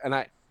grabbed it and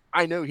I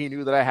know he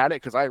knew that I had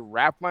it because I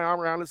wrapped my arm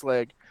around his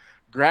leg,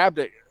 grabbed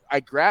it. I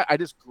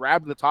just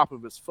grabbed the top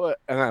of his foot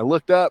and I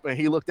looked up and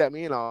he looked at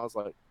me and I was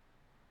like,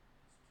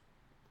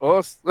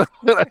 oh,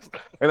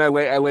 and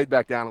I laid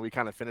back down and we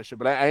kind of finished it.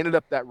 But I ended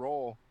up that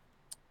roll,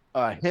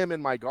 him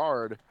in my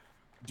guard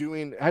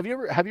doing, have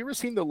you ever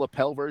seen the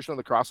lapel version of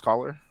the cross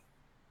collar?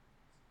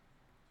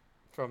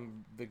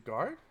 From the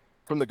guard?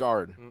 From the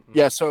guard. Mm-mm.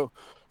 Yeah, so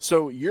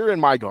you're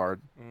in my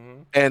guard,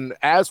 mm-hmm. And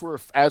as we're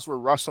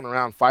rustling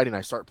around fighting,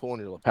 I start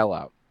pulling your lapel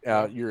out.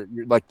 You're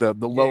like the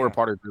lower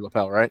part of your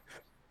lapel, right?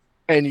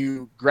 And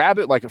you grab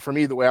it, for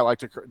me, the way I like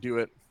to do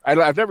it,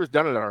 I've never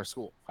done it at our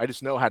school. I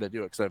just know how to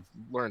do it because I've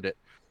learned it.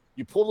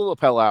 You pull the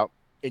lapel out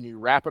and you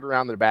wrap it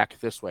around the back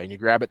this way, and you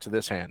grab it to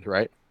this hand,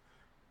 right?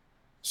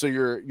 So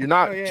you're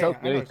not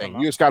choking anything.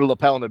 You just got a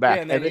lapel in the back,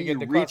 and then you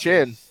reach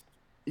in.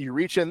 You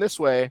reach in this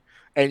way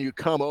and you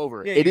come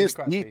over. Yeah, it is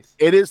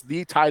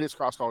the tightest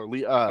cross collar.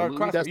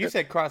 You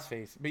said cross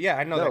face, but yeah,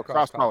 I know that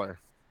cross collar.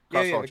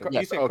 You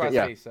said cross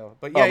face, though.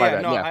 But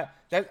I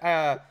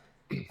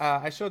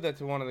showed that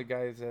to one of the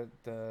guys at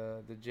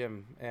the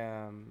gym.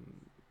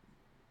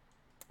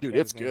 Dude,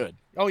 it's good.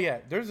 Oh yeah,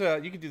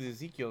 you could do the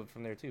Ezekiel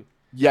from there too.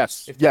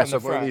 Yes. Yes.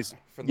 Of one of these.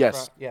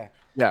 Yes. Yeah.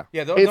 Yeah.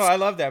 Yeah. No, I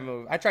love that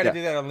move. I tried to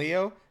do that on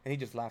Leo, and he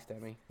just laughed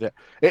at me. Yeah.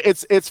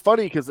 It's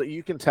funny because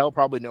you can tell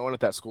probably no one at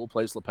that school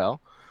plays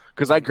lapel.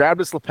 Because I grabbed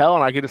his lapel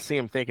and I get to see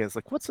him thinking, it's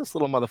what's this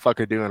little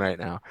motherfucker doing right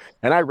now?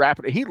 And I wrap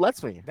it. He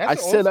lets me.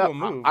 That's I sit up.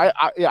 Move.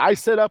 I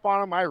sit up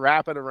on him. I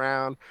wrap it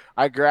around.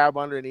 I grab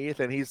underneath,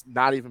 and he's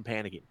not even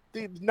panicking.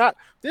 Dude,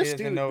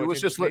 It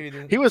was just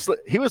he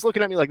was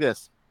looking at me like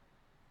this.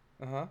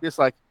 Just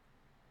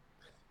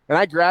and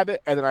I grab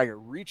it, and then I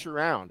reach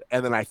around,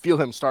 and then I feel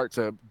him start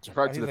to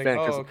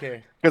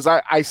defend. Because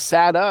I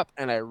sat up,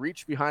 and I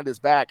reached behind his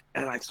back,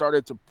 and I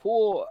started to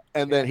pull,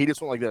 and then he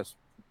just went like this.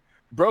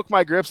 Broke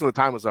my grips, and the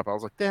time was up. I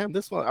was like, damn,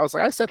 this one. I was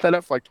like, I set that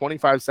up for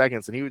 25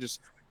 seconds, and he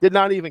just did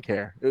not even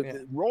care.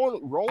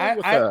 Rolling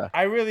with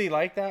I really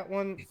like that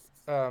one.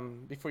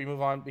 before you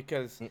move on,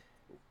 because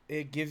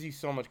it gives you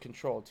so much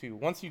control too.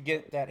 Once you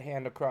get that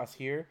hand across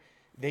here,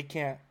 they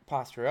can't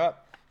posture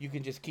up. You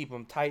can just keep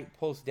them tight,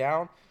 pulse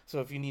down. So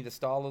if you need to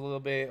stall a little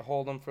bit,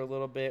 hold them for a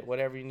little bit,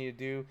 whatever you need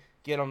to do,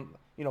 get them,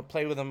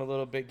 play with them a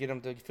little bit, get them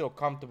to feel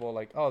comfortable.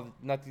 Like, oh,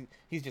 nothing,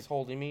 he's just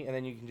holding me, and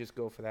then you can just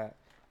go for that.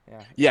 Yeah,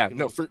 it Yeah, can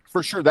no, be.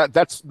 for sure.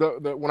 That's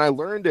the when I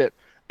learned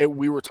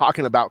we were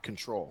talking about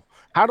control.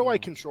 How do I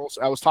Mm, control?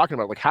 I was talking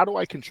about like how do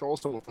I control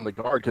someone from the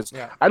guard because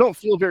yeah, I don't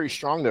feel very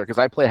strong there because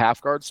I play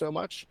half guard so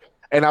much.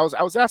 And I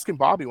was asking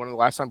Bobby one of the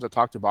last times I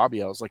talked to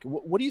Bobby, I was like,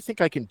 what do you think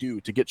I can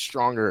do to get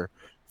stronger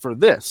for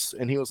this?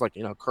 And he was like,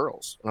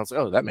 curls. And I was like,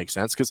 oh, that makes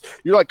sense because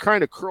you're like trying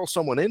to curl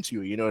someone into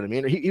you. You know what I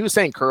mean? He was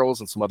saying curls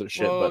and some other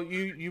shit, well, but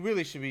you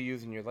really should be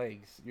using your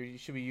legs. You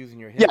should be using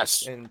your hips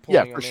yes, and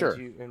yeah, pulling for them sure,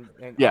 into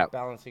and yeah, off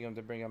balancing them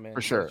to bring them for in. So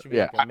it sure, should be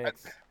yeah. like a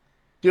mix.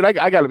 Dude,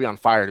 I got to be on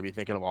fire to be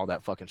thinking of all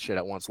that fucking shit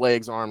at once.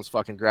 Legs, arms,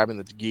 fucking grabbing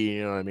the gi.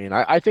 You know what I mean?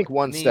 I think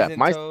one Knees step.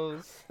 and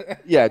toes.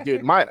 Yeah,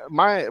 dude, my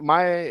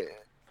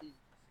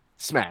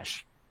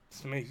smash.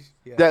 Smash.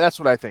 Yeah. That's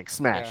what I think. Yeah.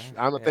 Smash.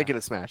 I'm Yeah. thinking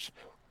of smash.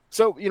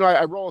 So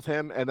I roll with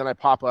him, and then I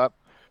pop up,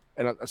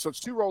 and so it's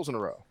 2 rolls in a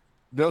row,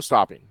 no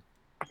stopping.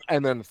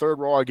 And then the third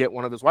roll, I get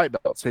one of his white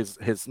belts,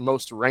 his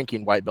most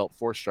ranking white belt,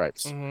 4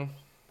 stripes. Mm-hmm.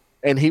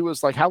 And he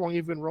was like, "How long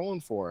you been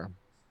rolling for?"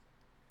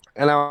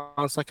 And I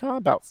was like, "Oh,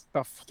 about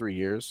 3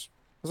 years."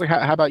 I was like,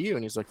 "How about you?"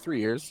 And he's like, "3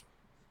 years."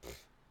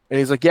 And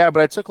he's like, "Yeah,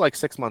 but I took like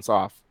 6 months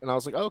off." And I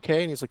was like,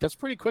 "Okay." And he's like, "That's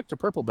pretty quick to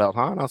purple belt,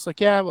 huh?" And I was like,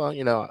 "Yeah, well,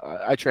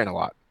 I train a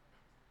lot."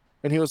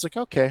 And he was like,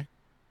 "Okay."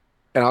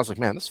 And I was like,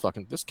 "Man,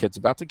 this kid's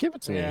about to give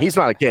it to me." Yeah. He's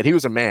not a kid. He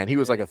was a man. He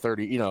was like Yeah. a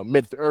 30,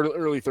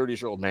 early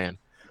 30s-year-old man.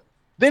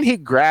 Then he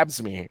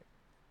grabs me,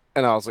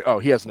 and I was like, "Oh,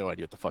 he has no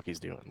idea what the fuck he's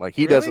doing. Like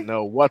he doesn't Really?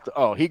 know what."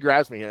 Oh, he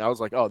grabs me, and I was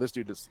like, "Oh, this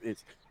dude is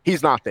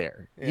he's not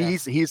there. Yeah.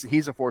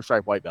 He's a 4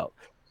 stripe white belt."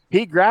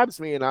 He grabs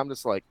me, and I'm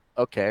just like,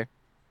 "Okay."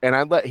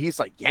 And he's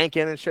like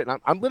yanking and shit. And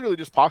I'm literally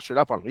just postured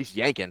up on him. He's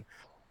yanking.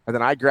 And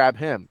then I grab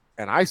him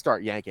and I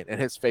start yanking, and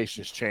his face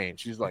just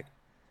changed. He's like,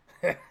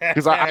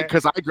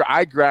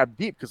 I grabbed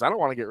deep because I don't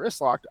want to get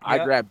wrist locked. I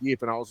Yep. grabbed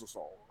deep and I was just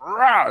all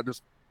rah,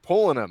 just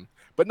pulling him,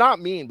 but not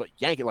mean, but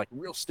yanking like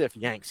real stiff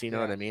yanks. You know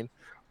what Yeah. I mean?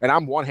 And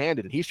I'm one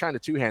handed, and he's trying to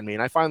 2-hand me.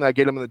 And I finally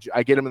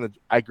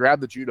I grab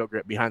the judo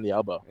grip behind the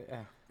elbow,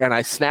 Yeah. and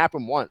I snap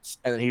him once,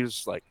 and then he was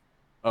just like,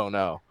 "Oh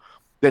no!"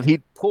 Then he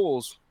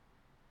pulls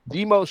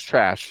the most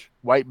trash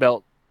white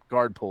belt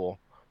guard pull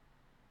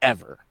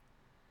ever.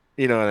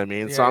 You know what I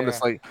mean? So Yeah. I'm Yeah.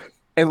 just like,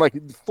 and like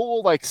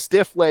full like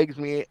stiff legs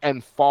me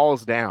and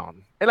falls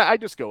down. And I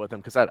just go with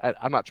him because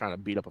I'm not trying to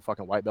beat up a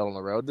fucking white belt on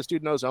the road. This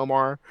dude knows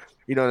Omar.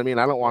 You know what I mean?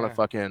 Yeah. Put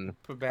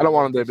I bad don't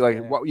want him to be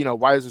reputation. like, Yeah. what,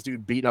 why is this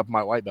dude beating up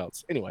my white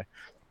belts? Anyway,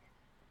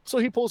 so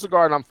he pulls the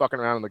guard and I'm fucking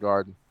around in the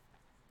guard.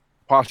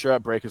 Posture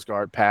up, break his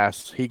guard,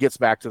 pass. He gets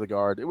back to the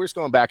guard. We're just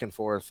going back and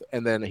forth.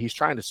 And then he's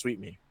trying to sweep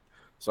me.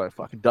 So I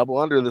fucking double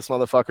under this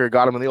motherfucker,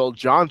 got him in the old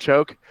John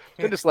choke,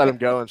 then just let him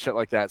go and shit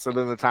like that. So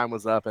then the time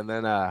was up, and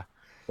then I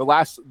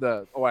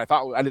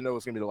didn't know it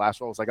was gonna be the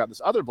last roll. So I got this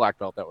other black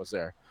belt that was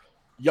there,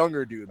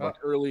 younger dude, Oh.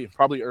 like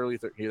probably early.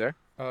 You there?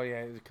 Oh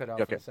yeah. It was cut Yeah, off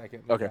for okay, a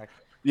second. You're okay, back.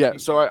 yeah. You,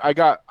 So I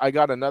got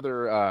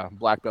another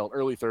black belt,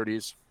 early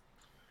 30s,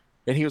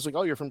 and he was like,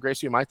 "Oh, you're from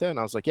Gracie Maita?" And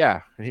I was like,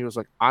 "Yeah," and he was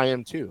like, "I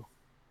am too."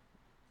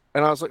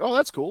 And I was like, "Oh,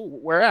 that's cool.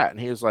 Where at?" And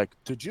he was like,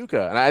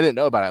 "Tajuka." And I didn't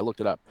know about it. I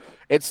looked it up.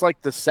 It's like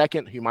the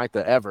second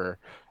Humaita ever,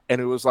 and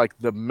it was like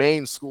the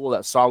main school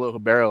that Saulo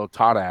Ribeiro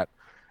taught at.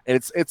 And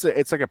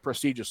it's like a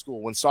prestigious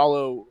school. When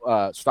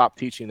Saulo stopped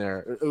teaching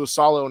there, it was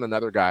Saulo and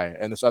another guy,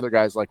 and this other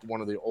guy's like one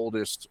of the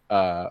oldest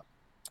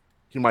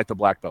Humaita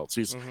black belts.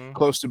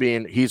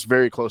 mm-hmm. He's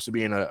very close to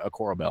being a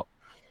coral belt.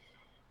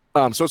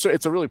 So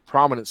it's a really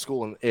prominent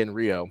school in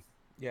Rio.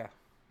 Yeah.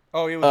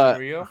 Oh, it was in Uh,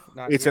 Rio,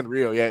 not It's here. in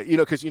Rio, yeah.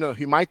 Because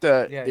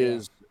Humaita Yeah. Yeah.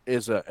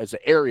 is an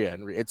area,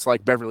 and it's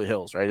like Beverly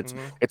Hills, right? Mm-hmm.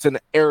 It's an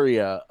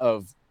area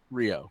of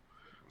Rio.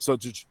 So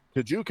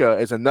Tijuca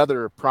is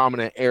another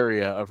prominent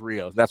area of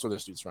Rio. That's where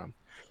this dude's from.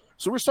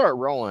 So we start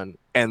rolling,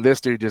 and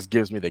this dude just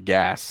gives me the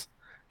gas.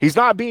 He's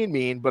not being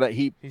mean, but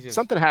He's just.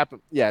 something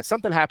happened. Yeah,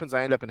 something happens.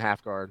 I end up in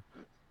half guard.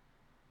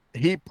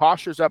 He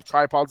postures up,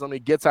 tripods on me,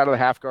 gets out of the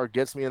half guard,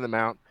 gets me in the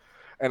mount,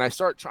 and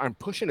I'm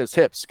pushing his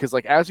hips because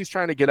like as he's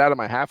trying to get out of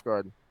my half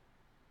guard,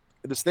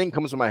 this thing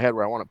comes in my head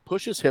where I want to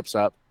push his hips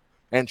up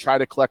and try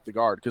to collect the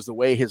guard because the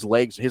way his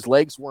legs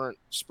weren't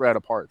spread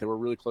apart, they were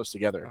really close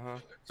together. Uh-huh.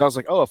 So I was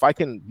like, oh, if I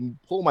can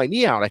pull my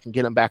knee out, I can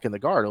get him back in the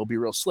guard. It'll be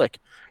real slick.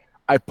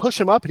 I push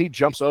him up and he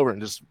jumps over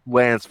and just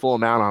lands full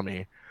amount on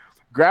me,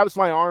 grabs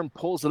my arm,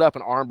 pulls it up,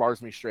 and arm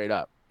bars me straight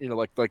up.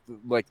 Like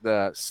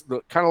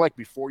the kind of like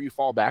before you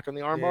fall back on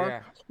the arm Yeah. bar.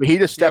 Yeah. But he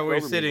just Yeah. stepped We're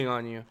over sitting me.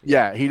 on you.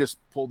 Yeah, he just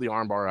pulled the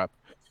arm bar up.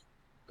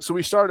 So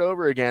we start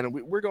over again, and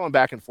we're going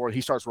back and forth.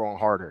 He starts rolling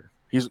harder.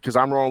 He's because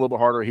I'm rolling a little bit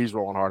harder. He's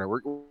rolling harder. We're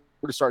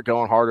to start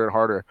going harder and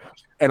harder.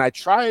 And I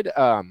tried.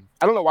 I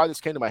don't know why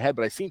this came to my head,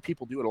 but I've seen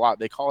people do it a lot.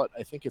 They call it,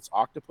 I think it's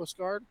octopus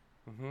guard,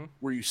 Mm-hmm.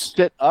 where you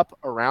sit up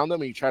around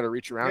them and you try to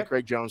reach around. Yep.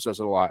 Craig Jones does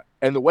it a lot.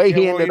 And the way Yeah.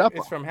 he Well, ended up,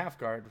 it's from half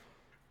guard.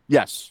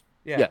 yes,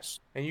 Yeah. Yes.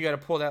 And you got to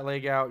pull that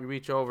leg out. You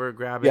reach over,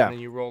 grab it, and Yeah. then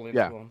you roll into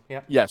Yeah. him.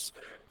 Yep. Yes.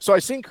 So I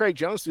seen Craig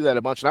Jones do that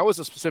a bunch, and I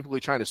wasn't specifically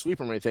trying to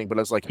sweep him or anything, but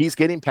I was like, he's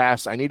getting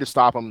past. I need to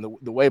stop him.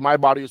 The way my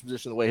body was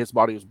positioned, the way his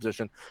body was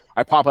positioned,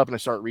 I pop up and I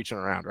start reaching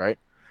around, right?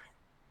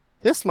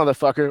 This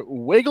motherfucker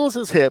wiggles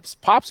his hips,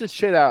 pops his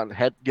shit out,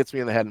 and gets me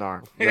in the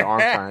arm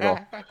triangle.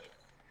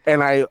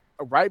 And I,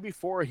 right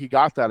before he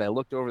got that, I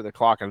looked over the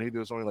clock. I knew there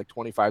was only like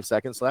 25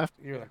 seconds left.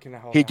 You're like, can I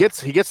hold He on?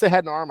 gets the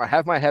head and arm. I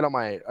have my head on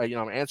my,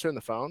 I'm answering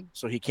the phone,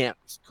 so he can't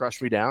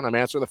crush me down. I'm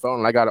answering the phone,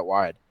 and I got it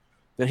wide.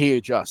 Then he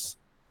adjusts,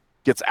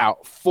 gets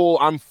out full.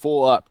 I'm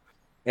full up,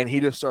 and he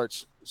just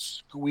starts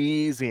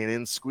squeezing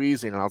and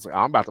squeezing. And I was like,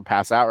 I'm about to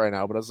pass out right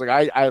now. But I was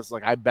like, I was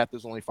like, I bet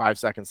there's only 5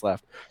 seconds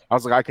left. I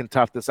was like, I can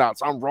tough this out.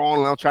 So I'm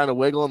rolling, and I'm trying to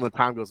wiggle, and the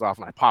time goes off,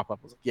 and I pop up.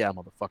 I was like, yeah,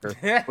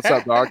 motherfucker, what's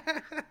up, dog?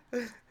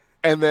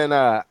 And then,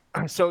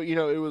 so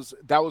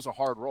that was a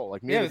hard roll.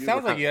 Like me Yeah, and the it dude were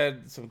sounds like kind you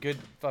had some good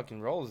fucking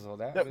rolls though.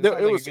 That of. it sounds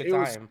like a good It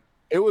was time.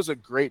 it was a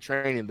great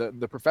training.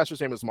 The professor's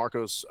name is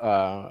Marcus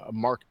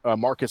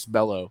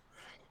Bello.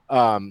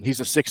 He's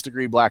a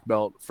 6-degree black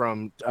belt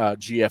from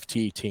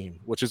GFT team,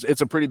 which is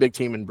it's a pretty big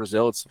team in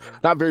Brazil. It's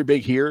not very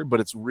big here, but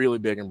it's really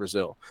big in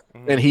Brazil.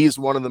 Mm-hmm. And he's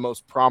one of the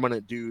most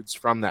prominent dudes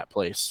from that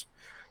place.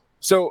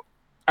 So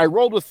I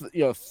rolled with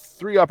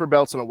 3 upper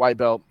belts and a white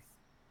belt.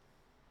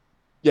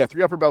 Yeah,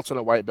 3 upper belts and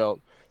a white belt.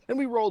 And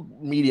we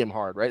rolled medium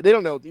hard, right? They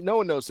don't know, no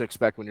one knows to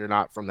expect when you're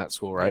not from that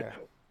school, right? Yeah.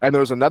 And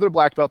there was another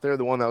black belt there,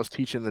 the one that was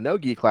teaching the no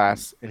gi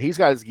class, and he's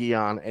got his gi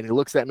on, and he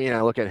looks at me, and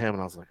I look at him,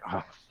 and I was like,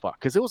 oh fuck,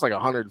 because it was like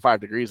 105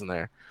 degrees in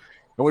there,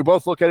 and we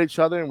both look at each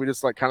other, and we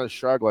just like kind of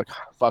shrug, like,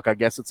 fuck, I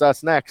guess it's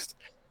us next.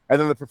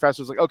 And then the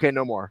professor's like, okay,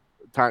 no more,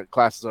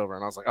 class is over,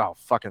 and I was like, oh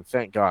fucking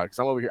thank God, because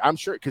I'm over here, I'm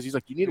sure, because he's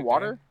like, do you need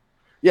water?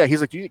 Yeah,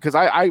 he's like, because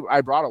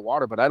I brought a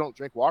water, but I don't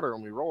drink water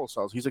when we roll,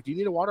 so he's like, do you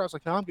need a water? I was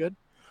like, no, I'm good.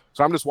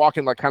 So I'm just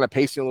walking, like, kind of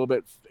pacing a little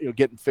bit,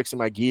 fixing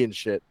my gi and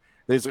shit.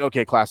 And he's like,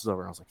 okay, class is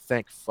over. And I was like,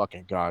 thank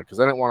fucking God, because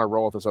I didn't want to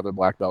roll with this other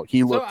black belt. He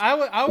So looked I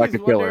like always a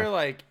killer. wonder,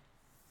 like,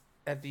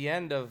 at the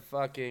end of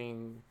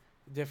fucking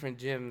different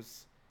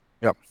gyms,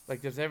 Yep.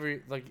 like, does every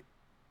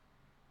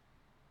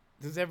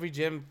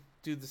gym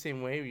do the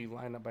same way? Where you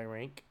line up by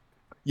rank?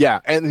 Yeah,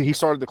 and he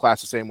started the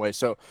class the same way.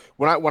 So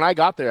when I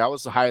got there, I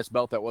was the highest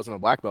belt that wasn't a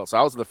black belt. So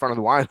I was at the front of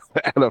the line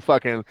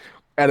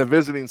at a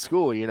visiting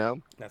school.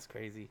 That's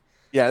crazy.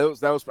 Yeah,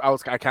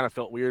 I kind of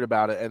felt weird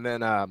about it. And then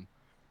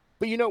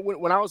but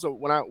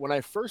when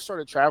I first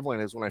started traveling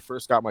is when I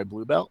first got my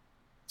blue belt.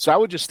 So I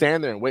would just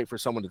stand there and wait for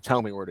someone to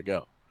tell me where to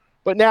go.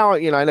 But now,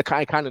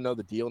 I kind of know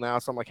the deal now.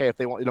 So I'm like, hey, if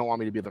they don't want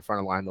me to be at the front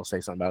of the line, they'll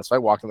say something about it. So I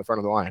walked in the front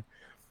of the line.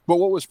 But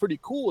what was pretty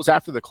cool was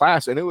after the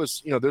class, and it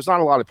was, there's not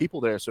a lot of people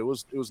there, so it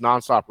was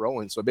nonstop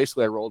rolling. So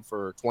basically, I rolled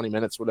for 20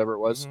 minutes, whatever it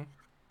was, Mm-hmm.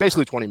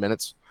 basically 20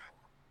 minutes.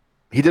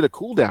 He did a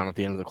cool down at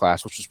the end of the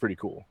class, which was pretty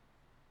cool.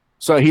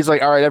 So he's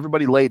like, all right,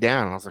 everybody lay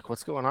down. And I was like,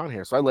 what's going on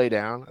here? So I lay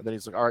down, and then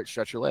he's like, all right,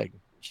 stretch your leg,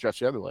 stretch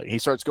the other leg. He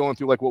starts going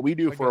through like what we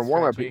do Like for a a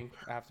warm up. stretching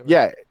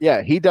afterwards.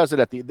 Yeah. He does it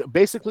at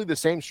basically the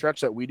same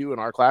stretch that we do in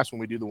our class when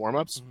we do the warm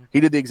ups. Mm-hmm. He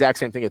did the exact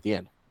same thing at the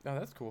end. Oh,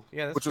 that's cool.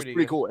 Yeah, that's Which was pretty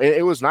pretty good. cool.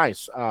 It was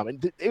nice.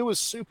 And it was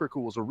super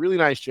cool. It was a really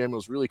nice gym. It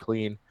was really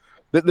clean.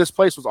 This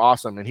place was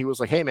awesome. And he was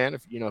like, "Hey, man,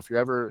 if you're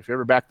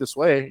ever back this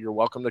way, you're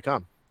welcome to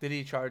come." Did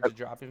he charge a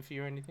drop-in fee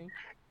or anything?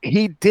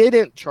 He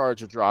didn't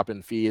charge a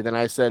drop-in fee. Then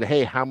I said,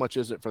 "Hey, how much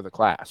is it for the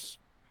class?"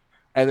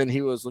 And then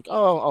he was like,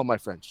 "Oh, my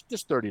friend,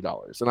 just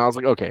 $30." And I was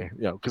like, "Okay,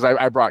 because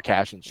I brought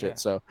cash and shit." Yeah.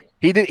 So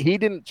he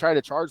didn't try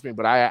to charge me,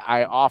 but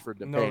I offered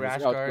to No pay.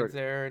 rash Like, guards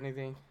there or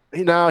anything?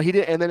 No, he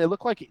didn't. And then it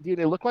looked like,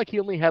 he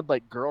only had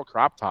like girl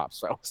crop tops.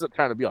 So I wasn't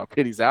trying to be all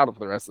titties out for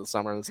the rest of the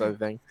summer and this other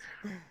thing.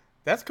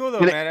 That's cool though,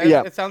 man.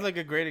 Yeah, It sounds like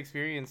a great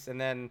experience,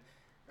 and then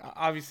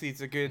obviously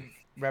it's a good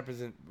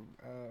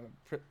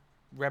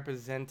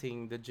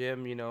representing the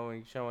gym,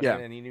 and showing yeah,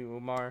 it. And he knew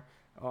Umar,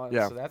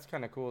 yeah, so that's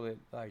kind of cool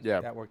that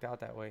yeah. that worked out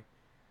that way.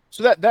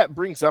 So that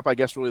brings up, I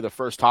guess, really the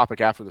first topic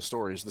after the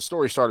stories. The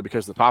story started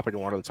because the topic I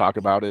wanted to talk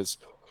about is,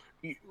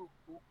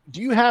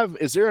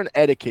 is there an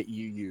etiquette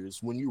you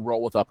use when you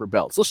roll with upper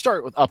belts? Let's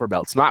start with upper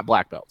belts, not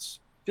black belts,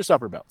 just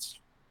upper belts.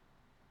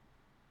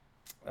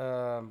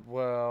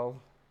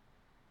 Well,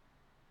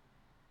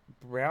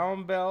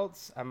 brown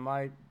belts, I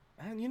might.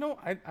 And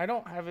I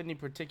don't have any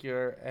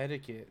particular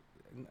etiquette.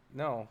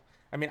 No,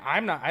 I mean I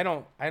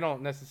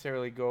don't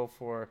necessarily go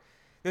for.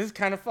 This is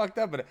kind of fucked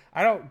up, but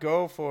I don't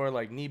go for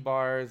like knee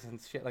bars and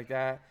shit like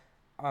that,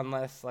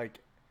 unless like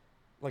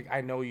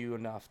I know you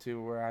enough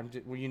to where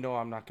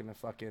I'm not gonna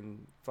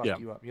fucking fuck Yeah.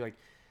 you up. You like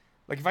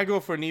if I go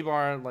for a knee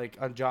bar like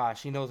on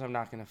Josh, he knows I'm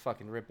not gonna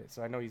fucking rip it,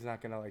 so I know he's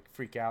not gonna like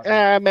freak out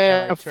and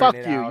Man, like turn fuck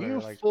it you. out or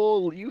like You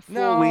full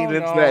no lean into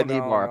no that knee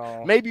no bar.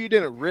 no. Maybe you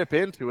didn't rip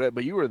into it,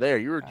 but you were there.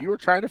 You were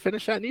trying to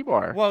finish that knee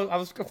bar. Well,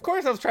 of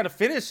course I was trying to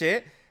finish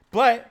it,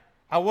 but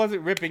I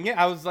wasn't ripping it.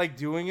 I was like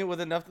doing it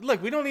with enough.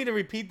 Look, we don't need to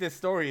repeat this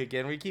story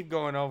again. We keep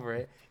going over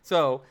it.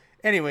 So,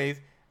 anyways,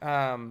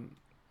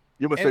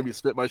 You must and make me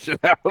spit my shit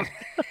out.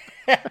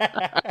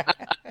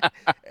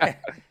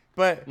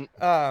 but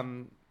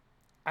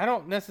I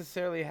don't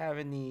necessarily have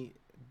any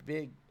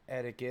big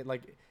etiquette.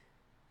 Like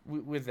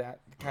with that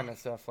kind of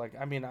stuff. Like,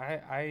 I mean,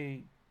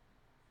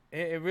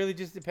 it really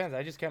just depends.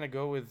 I just kind of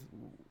go with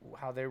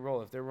how they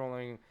roll. If they're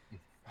rolling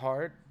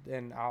hard,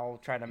 then I'll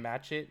try to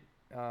match it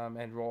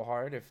and roll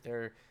hard. If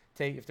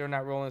they're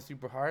not rolling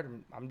super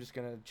hard, I'm just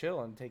gonna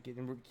chill and take it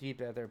and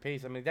keep it at their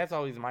pace. I mean, that's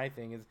always my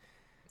thing. Is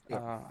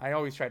Yep. I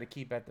always try to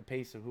keep at the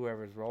pace of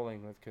whoever's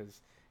rolling with,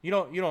 because you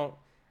don't.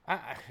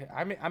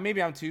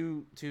 Maybe I'm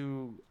too.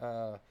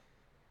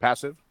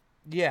 Passive.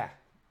 Yeah.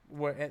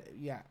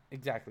 Yeah,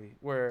 exactly.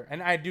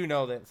 And I do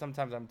know that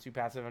sometimes I'm too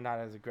passive. I'm not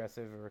as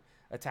aggressive or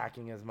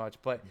attacking as much.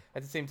 But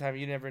at the same time,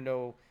 you never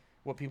know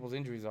what people's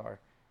injuries are,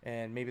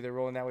 and maybe they're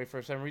rolling that way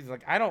for some reason.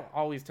 Like, I don't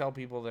always tell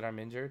people that I'm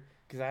injured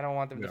because I don't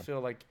want them to Yeah.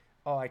 feel like,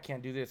 oh, I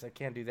can't do this, I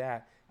can't do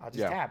that. I'll just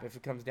Yeah. tap if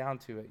it comes down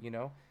to it.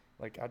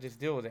 Like, I'll just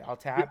deal with it. I'll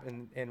tap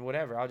and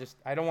whatever.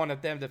 I don't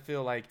want them to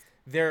feel like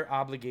they're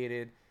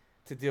obligated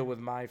to deal with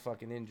my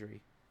fucking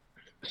injury.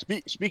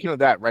 Speaking of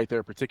that, right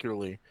there,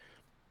 particularly,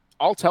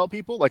 I'll tell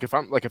people if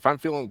I'm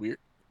feeling weird.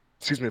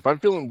 Excuse me. If I'm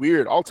feeling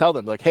weird, I'll tell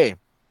them like, hey,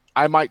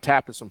 I might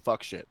tap to some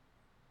fuck shit.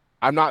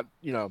 I'm not,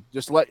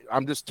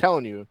 I'm just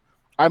telling you,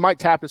 I might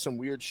tap to some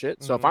weird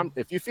shit. So Mm-hmm.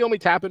 if you feel me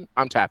tapping,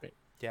 I'm tapping.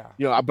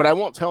 Yeah. But I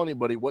won't tell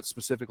anybody what's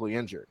specifically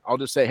injured. I'll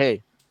just say,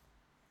 hey,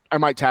 I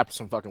might tap to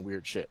some fucking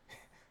weird shit.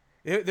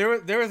 There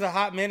was a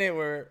hot minute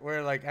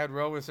where like I'd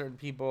roll with certain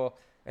people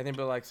and they'd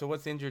be like, "So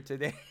what's injured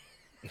today?"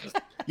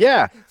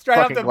 Yeah, Straight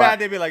off fucking the glad. bat,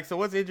 they'd be like, "So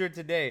what's injured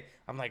today?"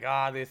 I'm like,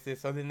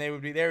 this. So then they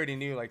already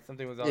knew like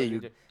something was Yeah, always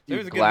injured. So there you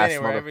was a good glass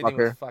minute where everything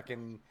was motherfucker.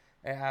 fucking.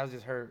 And I was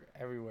just hurt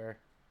everywhere.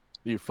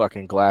 You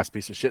fucking glass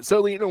piece of shit.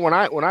 So when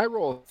I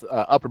roll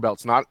upper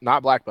belts, not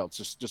black belts,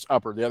 just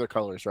upper, the other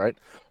colors, right?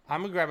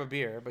 I'm gonna grab a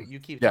beer, but you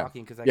keep Yeah,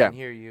 talking because I yeah, can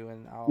hear you,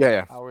 and yeah, I'll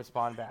yeah. I'll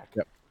respond back.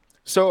 Yep.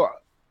 So,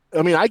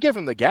 I mean, I give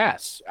him the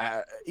gas.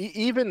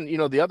 Even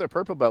the other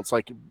purple belts,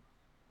 like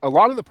a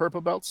lot of the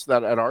purple belts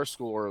that at our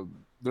school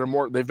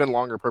they've been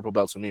longer purple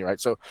belts than me, right?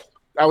 So,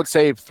 I would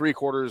say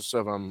 3/4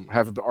 of them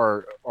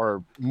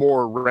are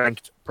more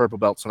ranked purple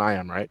belts than I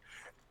am, right?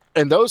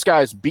 And those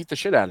guys beat the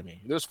shit out of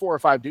me. There's 4 or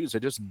 5 dudes that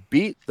just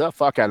beat the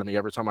fuck out of me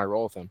every time I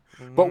roll with them.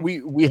 But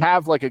Mm-hmm. we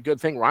have like a good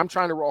thing where I'm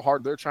trying to roll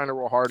hard, they're trying to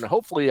roll hard, and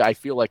hopefully I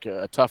feel like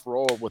a tough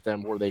roll with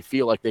them where they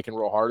feel like they can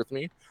roll hard with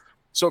me.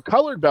 So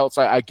colored belts,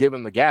 I give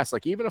them the gas.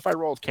 Like even if I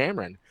roll with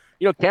Cameron,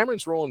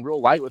 Cameron's rolling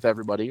real light with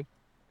everybody.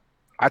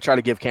 I try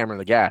to give Cameron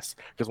the gas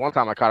because one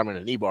time I caught him in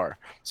a knee bar,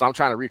 so I'm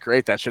trying to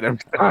recreate that shit every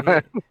Oh,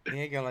 time. he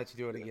ain't gonna let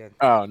you do it again.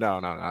 Oh no,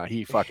 no, no.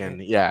 He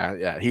fucking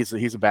yeah. He's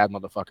a bad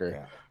motherfucker.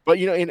 Yeah. But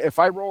and if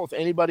I roll with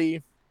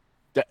anybody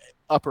the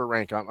upper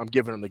rank, I'm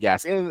giving them the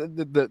gas, and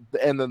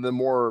and then the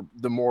more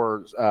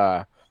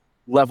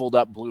leveled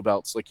up blue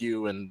belts like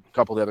you and a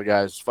couple of the other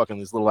guys, fucking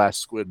these little ass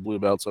squid blue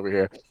belts over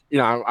here.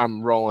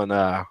 I'm rolling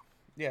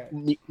Yeah.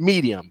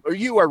 medium, or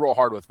I roll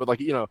hard with, but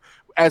like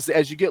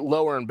as you get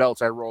lower in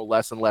belts, I roll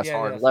less and less Yeah.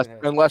 hard, Yes.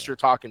 unless you're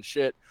talking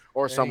shit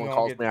or Then you someone gonna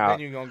calls get. me Then out.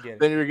 you gonna get it.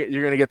 Then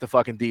you're gonna get the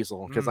fucking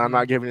diesel because I'm Mm-hmm.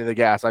 not giving you the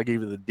gas. I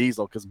give you the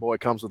diesel because boy,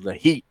 it comes with the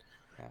heat.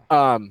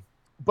 Yeah. Um,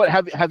 but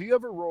have you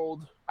ever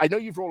rolled? I know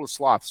you've rolled with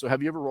sloth. So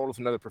have you ever rolled with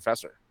another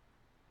professor?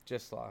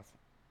 Just sloth.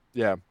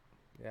 Yeah,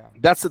 Yeah.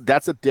 that's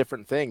a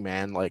different thing,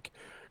 man. Like,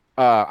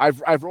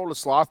 I've rolled a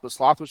sloth, but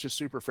sloth was just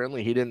super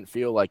friendly. He didn't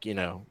feel like he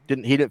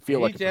didn't feel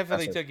He like a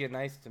definitely professor. took it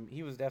nice to me.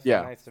 He was definitely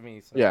Yeah, nice to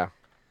me. So yeah,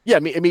 yeah.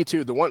 Me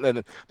too.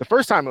 The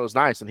first time it was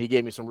nice, and he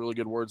gave me some really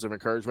good words of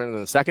encouragement. And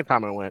then the second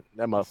time I went,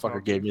 that he motherfucker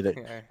smoked gave you. me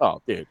the Yeah.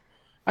 oh, dude.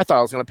 I thought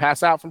I was gonna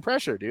pass out from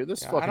pressure, dude.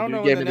 This Yeah. I fucking don't dude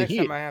know when gave the me the next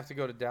time heat. I have to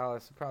go to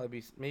Dallas. It'll probably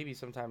be maybe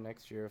sometime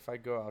next year. If I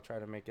go, I'll try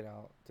to make it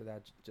out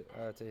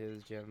to to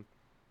his gym.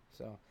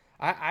 So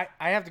I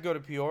have to go to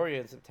Peoria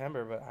in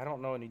September, but I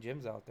don't know any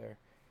gyms out there.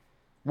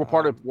 What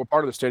part of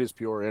the state is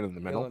Peoria in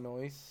the middle?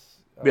 Illinois.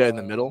 Yeah, in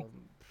the middle.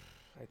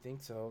 I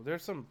think so.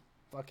 There's some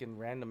fucking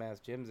random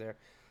ass gyms there.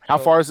 How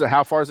So far is it?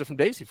 How far is it from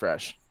Daisy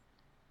Fresh?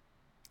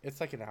 it's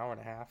like an hour and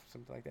a half,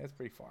 something like that. It's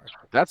pretty far.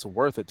 That's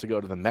worth it to go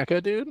to the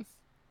Mecca, dude.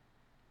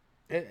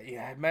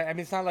 Yeah, I mean,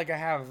 it's not like I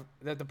have.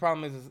 The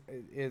problem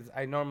is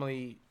I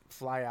normally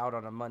fly out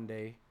on a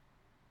Monday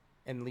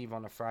and leave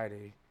on a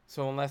Friday.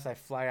 So unless I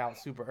fly out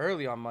super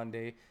early on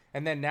Monday,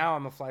 and then now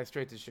I'm gonna fly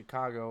straight to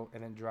Chicago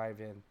and then drive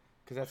in,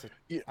 because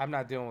Yeah. I'm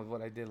not dealing with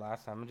what I did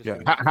last time. I'm just Yeah.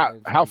 gonna How, fly how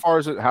into how far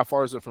is it? How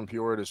far is it from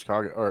Peoria to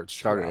Chicago or two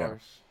Chicago? Yeah.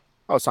 hours.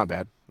 Oh, it's not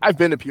bad. I've Yeah,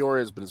 been to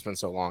Peoria's, but it's been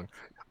so long.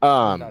 there's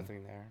Um,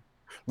 nothing there.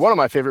 one of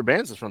my favorite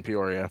bands is from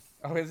Peoria.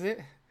 Oh, is it?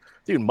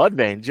 Dude,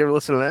 Mudvayne. Did you ever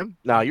listen to them?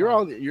 No, No.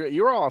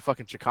 you're all a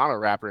fucking Chicano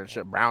rapper and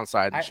shit,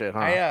 Brownside and I shit,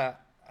 I huh?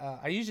 uh,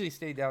 I usually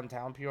stay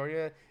downtown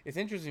Peoria. It's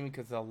interesting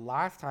because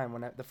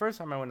the first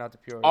time I went out to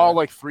All Peoria,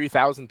 like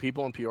 3,000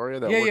 people in Peoria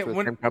that yeah. work for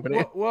the same company.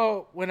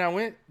 When I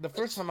went the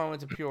first time I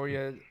went to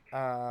Peoria,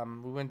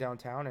 we went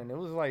downtown and it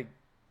was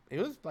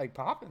like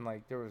popping.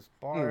 Like there was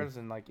Hmm. bars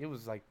and like it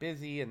was like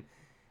busy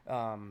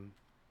um,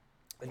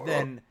 and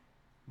then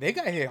they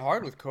got hit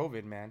hard with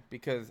COVID, man.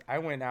 Because I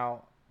went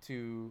out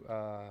to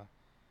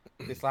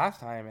this last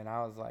time and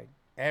I was like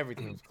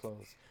everything was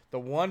closed. The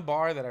one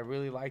bar that I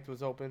really liked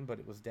was open, but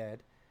it was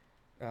dead.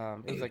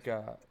 It was like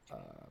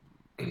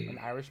an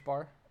Irish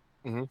bar.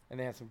 Mhm. and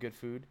they had some good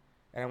food.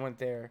 And I went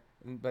there,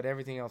 but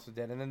everything else was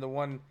dead. And then the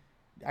one,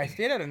 I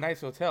stayed at a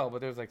nice hotel,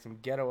 but there was like some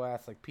ghetto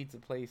ass like pizza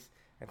place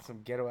and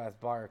some ghetto ass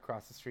bar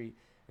across the street,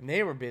 and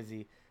they were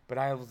busy. But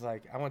I was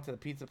like, I went to the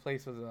pizza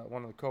place with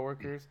one of the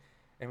coworkers,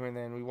 and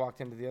then we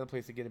walked into the other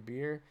place to get a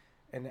beer,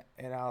 and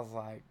I was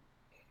like,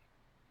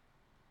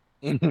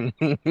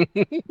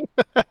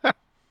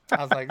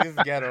 this is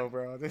ghetto,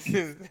 bro. This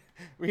is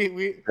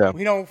Yeah.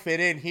 we don't fit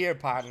in here,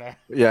 partner.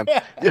 Yeah.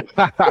 Yeah.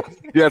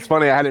 Yeah, it's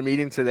funny. I had a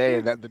meeting today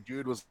and that the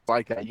dude was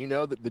like that. You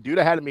know, the dude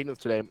I had a meeting with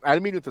today, I had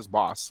a meeting with his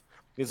boss.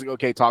 He's like,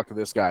 okay, talk to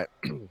this guy.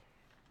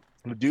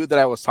 The dude that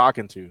I was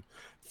talking to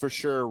for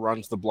sure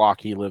runs the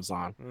block he lives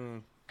on.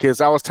 Mm. Because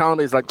I was telling him,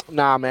 he's like,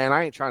 nah, man,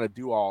 I ain't trying to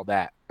do all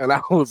that. And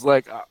I was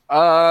like,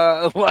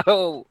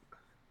 well,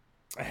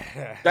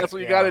 that's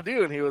what you got to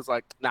do. And he was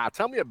like, nah,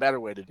 tell me a better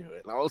way to do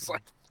it. And I was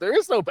like, there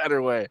is no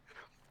better way.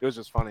 It was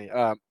just funny.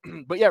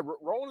 But yeah,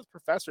 rolling with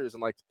professors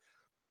and like,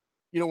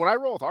 when I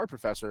roll with our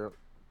professor,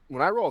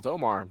 when I roll with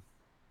Omar,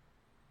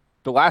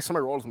 the last time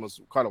I rolled with him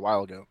was quite a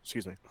while ago.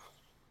 Excuse me.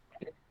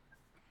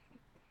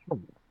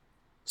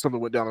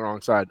 Something went down the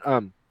wrong side.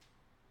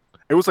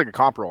 It was like a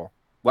comp roll.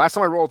 Last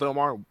time I rolled with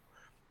Omar,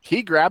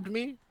 he grabbed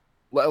me,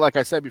 like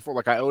I said before,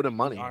 like I owed him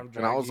money,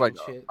 and I was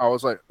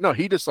like, no,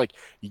 he just like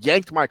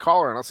yanked my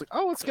collar, and I was like,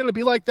 oh, it's gonna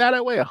be like that. I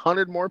weigh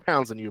 100 more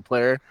pounds than you,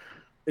 player.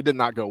 It did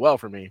not go well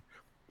for me,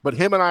 but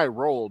him and I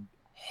rolled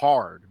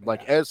hard,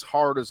 like as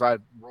hard as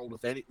I've rolled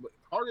with any.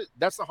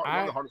 That's one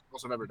of the hardest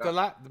rolls I've ever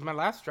done. My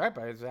last stripe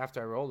was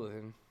after I rolled with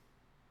him.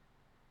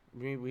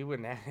 We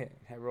went at it.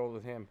 I rolled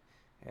with him,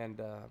 and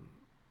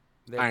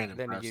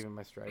then he gave me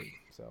my stripe.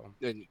 So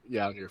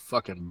yeah, your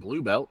fucking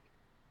blue belt.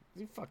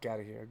 You fuck out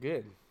of here.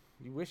 Good.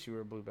 You wish you were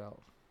a blue belt.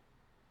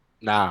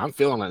 Nah, I'm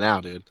feeling it now,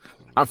 dude.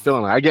 I'm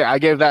feeling it. I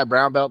gave that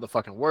brown belt the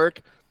fucking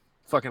work.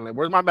 Fucking,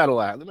 where's my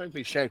medal at? Let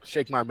me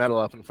shake my medal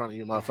up in front of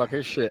you,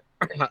 motherfucker. Shit.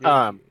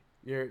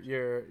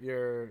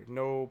 Your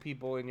no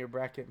people in your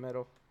bracket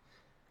medal.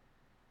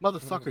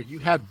 Motherfucker, you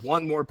had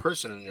one more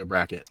person in your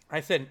bracket. I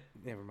said,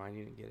 never mind.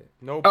 You didn't get it.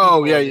 No.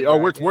 Oh yeah. Oh,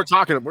 we're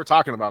talking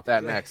about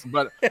that next.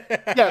 But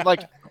yeah,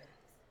 like.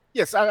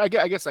 Yes, I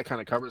guess that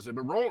kind of covers it.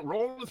 But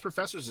rolling with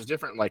professors is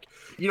different. Like,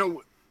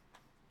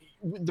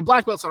 the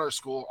black belts at our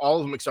school, all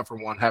of them except for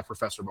one, have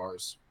professor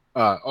bars.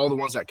 All the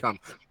ones that come.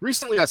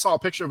 Recently, I saw a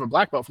picture of a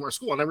black belt from our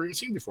school I never even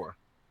seen before.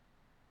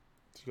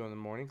 Did you go in the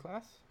morning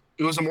class?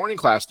 It was a morning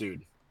class,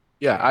 dude.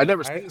 Yeah, I'd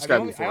never seen this guy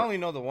before. I only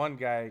know the one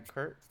guy,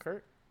 Kurt.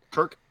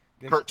 Kurt.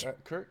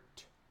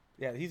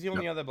 Yeah, he's the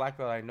only other black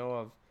belt I know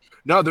of.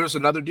 No, there's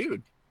another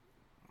dude.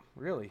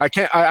 Really?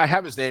 I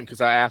have his name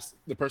because I asked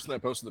the person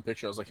that posted the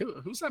picture. I was like,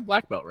 who's that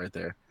black belt right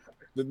there?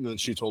 And then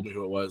she told me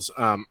who it was.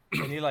 And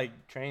he like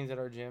trains at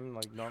our gym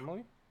like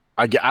normally?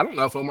 I don't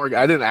know if Omar.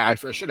 I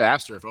should have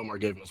asked her if Omar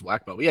gave him his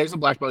black belt. But yeah, he's a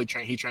black belt.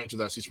 He trains with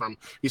us. He's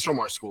from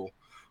our school.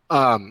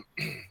 But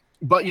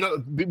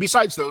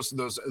besides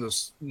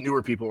those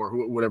newer people or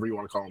whatever you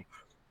want to call them,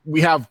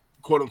 we have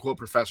quote unquote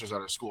professors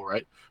at our school,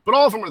 right? But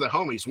all of them are the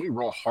homies. And we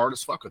roll hard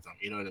as fuck with them.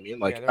 You know what I mean?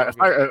 Like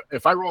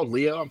if I roll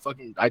Leo,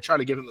 I try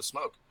to give him the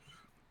smoke.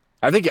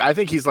 I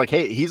think he's like,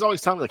 hey, he's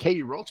always telling me like, hey,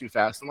 you roll too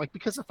fast. I'm like,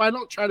 because if I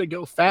don't try to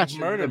go fast,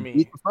 you're gonna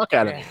beat the fuck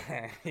out of me.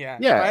 Yeah.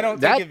 If I don't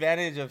take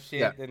advantage of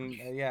shit, then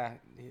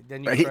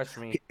you crush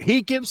me.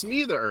 He gives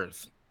me the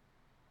earth.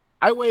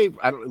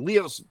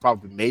 Leo's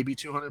probably maybe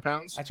 200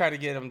 pounds. I tried to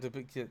get him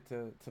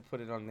to put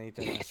it on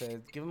Nathan. I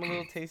said, give him a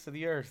little taste of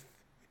the earth.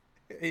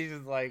 He's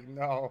just like,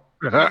 no.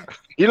 I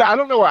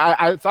don't know.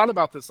 I thought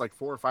about this like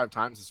 4 or 5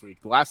 times this week.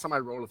 The last time I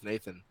rolled with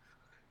Nathan,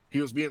 he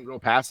was being real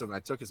passive, and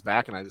I took his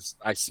back, and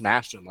I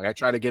smashed him. Like I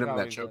tried to get him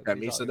that choke that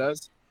Misa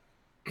does.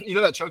 You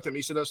know that choke that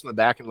Misa does from the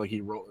back, and like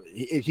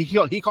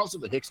he calls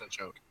it the Hickson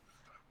choke.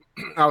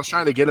 I was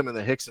trying to get him in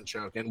the Hickson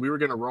choke, and we were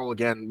gonna roll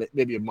again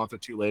maybe a month or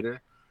 2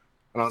 later.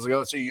 And I was like,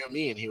 "Oh, so you and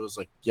me?" And he was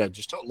like, "Yeah,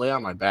 just don't lay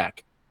on my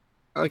back."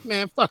 I'm like,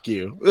 "Man, fuck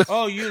you."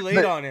 Oh, you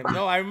laid on him?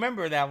 No, I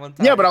remember that one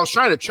time. Yeah, but I was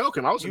trying to choke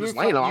him. I wasn't just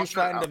laying on him. You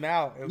flattened him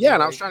out. Yeah,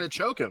 and I was trying to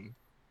choke him.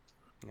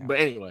 Yeah.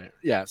 But anyway,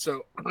 yeah.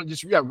 So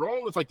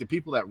roll with like the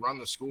people that run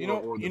the school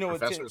or the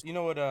professors. You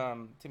know what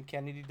Tim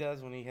Kennedy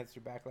does when he hits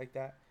your back like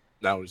that?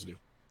 That was do.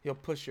 He'll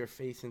push your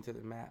face into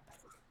the mat.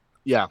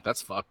 Yeah,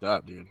 that's fucked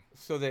up, dude.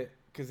 So that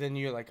because then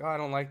you're like, oh, I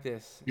don't like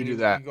this. You do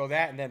that. You go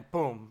that, and then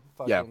boom,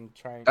 fucking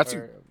try.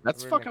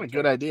 That's fucking a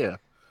good idea.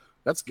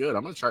 That's good.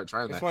 I'm gonna trying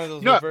that. It's one of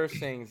those reverse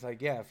things. Like,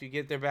 yeah, if you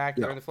get their back,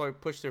 they're on the floor,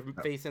 push their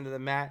face into the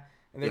mat,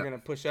 and they're gonna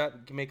push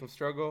up, make them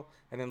struggle,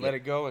 and then let it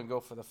go and go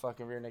for the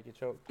fucking rear naked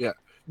choke. Yeah.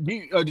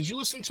 Did you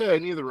listen to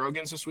any of the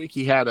Rogans this week?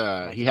 He had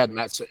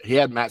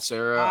Matt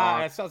Serra.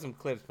 I saw some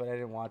clips, but I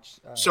didn't watch.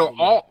 So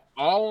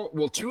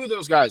two of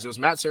those guys. It was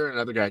Matt Serra and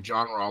another guy,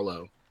 John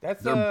Rollo.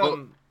 That's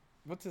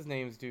what's his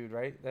name's dude,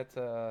 right? That's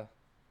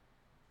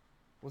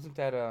wasn't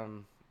that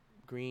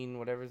Green,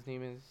 whatever his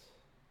name is?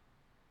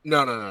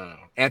 No.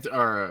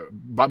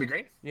 Bobby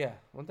Green? Yeah,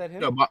 wasn't that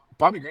him? No,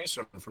 Bobby Green's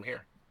from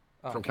here,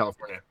 from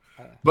California.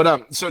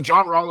 But so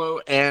John Rollo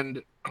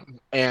and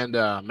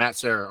Matt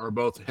Serra are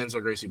both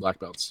Renzo Gracie black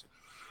belts.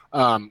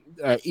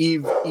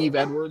 Eve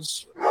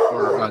Edwards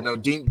or no,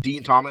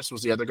 Dean Thomas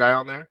was the other guy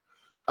on there.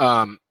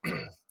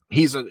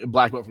 He's a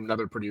black belt from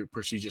another pretty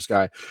prestigious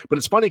guy. But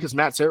it's funny because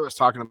Matt Serra was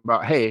talking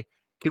about, hey,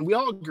 can we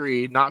all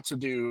agree not to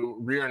do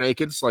rear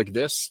nakeds like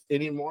this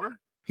anymore?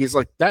 He's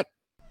like that.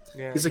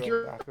 Yeah, He's like,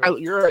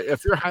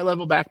 if you're a high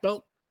level black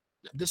belt,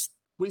 he's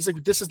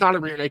like, this is not a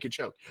rear naked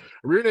choke.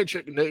 A rear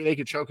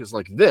naked choke is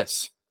like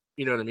this.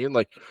 You know what I mean?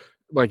 Like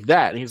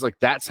that. And he's like,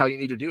 that's how you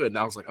need to do it. And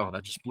I was like, oh,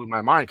 that just blew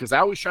my mind because I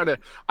always try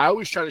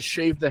to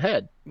shave the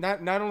head.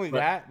 Not only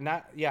that,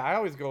 I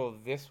always go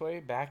this way,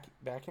 back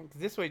in, because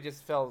this way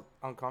just felt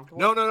uncomfortable.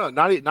 No,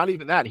 not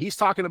even that. He's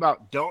talking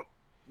about no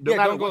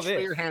matter which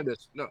way your hand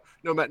is.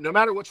 No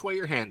matter which way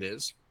your hand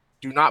is,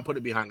 do not put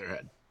it behind their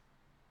head.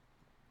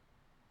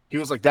 He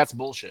was like, that's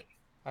bullshit.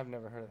 I've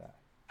never heard of that.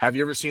 Have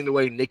you ever seen the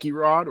way Nicky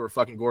Rod or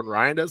fucking Gordon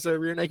Ryan does a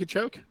rear naked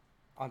choke?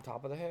 On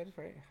top of the head,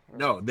 right?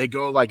 No, they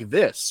go like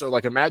this. So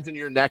like imagine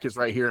your neck is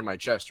right here in my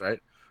chest, right?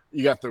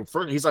 You got the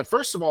first. He's like,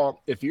 first of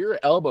all, if your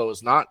elbow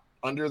is not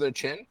under their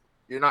chin,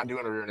 you're not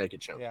doing a rear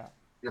naked choke. Yeah.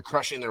 You're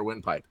crushing their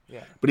windpipe.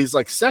 Yeah. But he's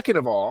like, second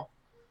of all,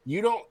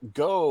 you don't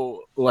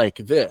go like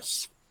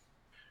this.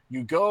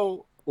 You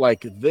go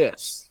like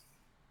this.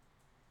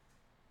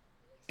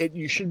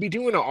 You should be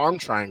doing an arm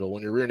triangle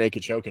when you're rear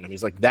naked choking them.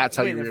 He's like, that's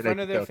how you rear naked choke. In front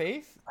of their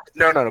face?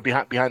 No,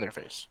 behind their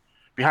face,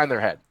 behind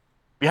their head,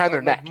 behind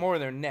their neck. More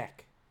their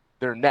neck.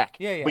 Their neck.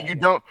 Yeah. But you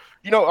don't.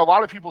 You know, a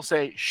lot of people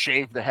say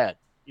shave the head.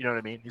 You know what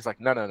I mean? He's like,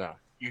 no.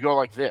 You go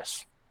like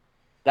this.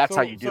 That's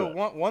how you do it.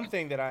 So one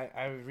thing that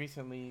I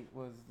recently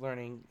was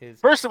learning is,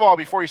 first of all,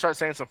 before you start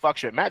saying some fuck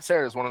shit, Matt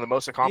Serra is one of the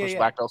most accomplished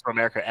black belts from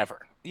America ever.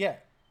 Yeah,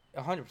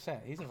 100%.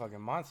 He's a fucking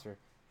monster.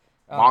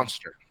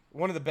 Monster.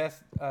 One of the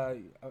best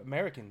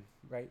American,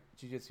 right,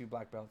 jiu-jitsu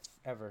black belts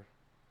ever.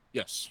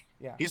 Yes.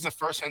 Yeah. He's the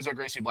first Renzo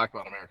Gracie black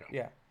belt in America.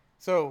 Yeah.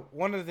 So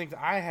one of the things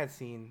I had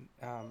seen,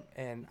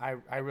 and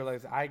I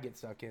realized I get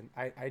stuck in,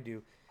 I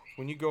do,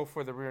 when you go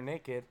for the rear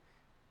naked,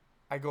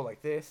 I go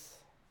like this,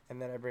 and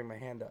then I bring my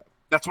hand up.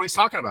 That's what he's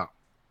talking about.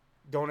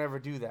 Don't ever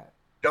do that.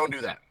 Don't do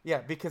that. Yeah,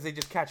 because they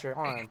just catch your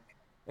arm.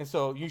 And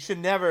so you should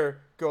never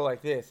go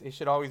like this. It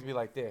should always be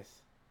like this.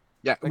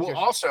 Yeah. Like well,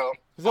 also,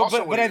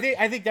 but I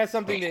think that's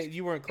something that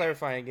you weren't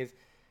clarifying is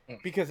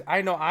because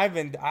I know I've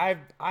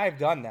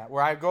done that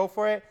where I go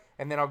for it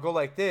and then I'll go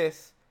like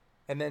this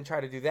and then try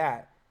to do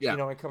that. Yeah. You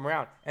know, and come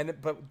around.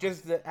 But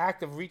just the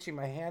act of reaching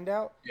my hand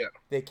out,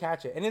 they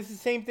catch it. And it's the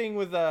same thing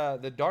with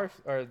the Darth,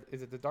 or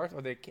is it the Darth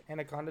or the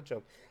Anaconda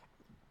choke?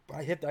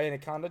 I hit the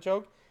Anaconda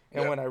choke,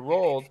 and when I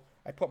rolled,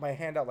 I put my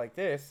hand out like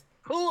this.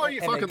 Who are you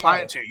fucking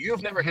lying to? You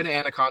have never hit an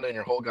Anaconda in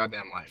your whole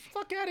goddamn life.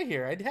 Fuck out of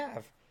here. I'd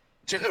have.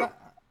 To who?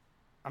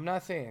 I'm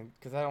not saying,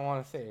 because I don't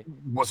want to say.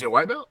 Was it a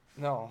white belt?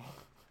 No.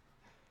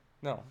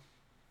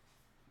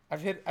 I've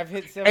hit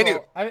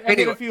several. I've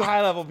hit a few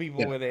high level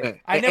people with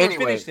it. I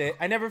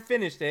never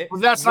finished it.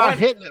 Well, that's not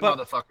hitting it,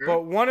 motherfucker.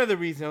 But one of the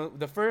reasons,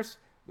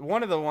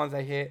 one of the ones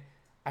I hit,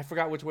 I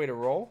forgot which way to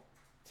roll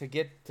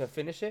to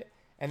finish it,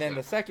 and then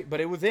the second,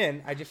 but it was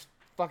in. I just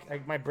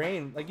my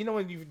brain, like, you know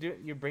when you do,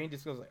 your brain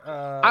just goes like.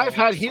 I've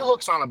had heel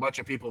hooks on a bunch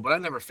of people, but I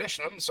never fished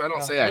them, so I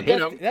don't say I hit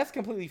them. That's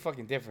completely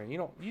fucking different.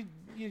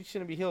 You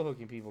shouldn't be heel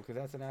hooking people because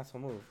that's an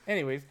asshole move.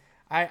 Anyways,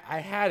 I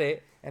had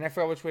it and I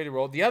forgot which way to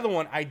roll. The other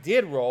one I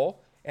did roll.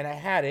 And I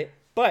had it,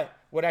 but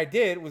what I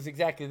did was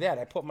exactly that.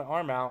 I put my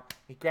arm out,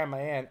 he grabbed my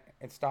hand,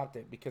 and stopped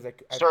it because I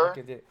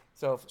fucking did it.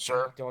 So,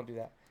 don't do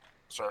that.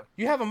 Sir.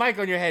 You have a mic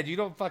on your head. You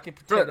don't fucking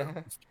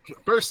pretend.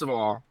 First of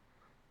all,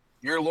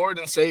 your Lord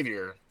and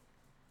Savior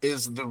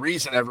is the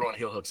reason everyone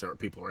heel hooks at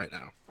people right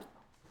now.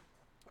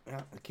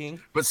 The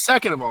king? But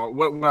second of all,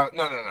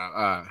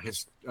 no.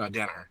 His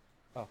Danaher.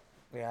 Oh,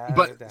 yeah.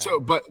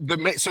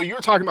 So you're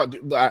talking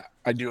about,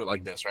 I do it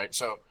like this, right?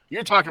 So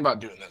you're talking about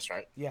doing this,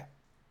 right? Yeah.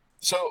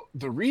 So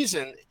the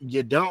reason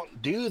you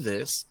don't do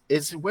this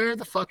is where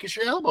the fuck is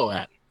your elbow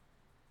at?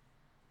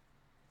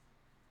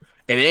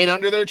 It ain't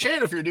under their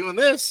chin if you're doing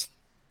this.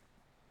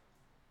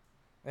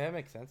 Yeah, that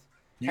makes sense.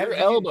 Your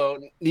elbow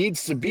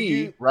needs to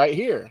be right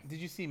here. Did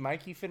you see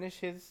Mikey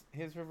finish his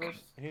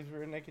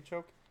rear naked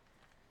choke?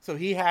 So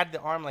he had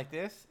the arm like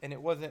this, and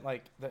it wasn't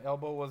like the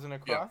elbow wasn't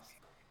across,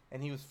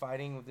 and he was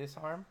fighting with this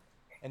arm,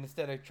 and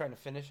instead of trying to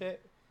finish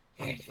it,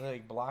 he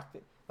like blocked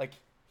it. Like,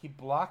 he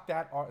blocked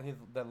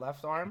the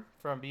left arm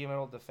from being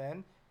able to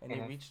defend, and he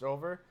reached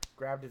over,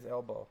 grabbed his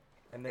elbow,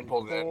 and then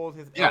pulled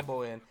his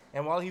elbow in.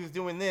 And while he was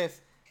doing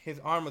this, his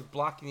arm was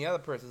blocking the other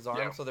person's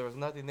arm, so there was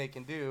nothing they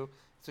can do.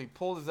 So he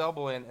pulled his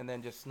elbow in and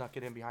then just snuck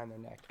it in behind their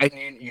neck.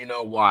 And you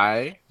know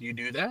why you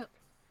do that?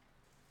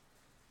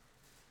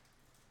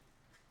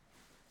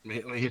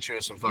 Let me hit you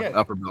with some fucking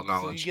upper belt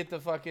knowledge. So you get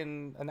the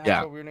fucking an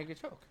actual rear naked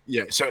choke.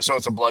 Yeah, so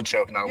it's a blood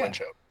choke, not a wind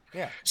choke.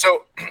 Yeah.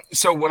 So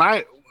when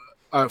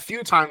a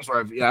few times where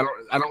I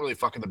don't really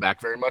fuck in the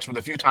back very much, but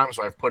a few times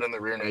where I've put in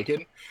the rear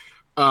naked,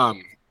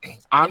 I'm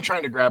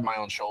trying to grab my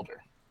own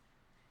shoulder.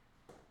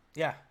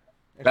 Yeah.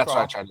 That's what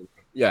I try to do.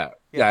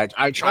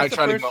 I try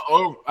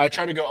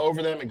to go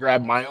over them and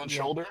grab my own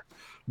shoulder,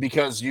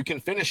 because you can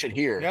finish it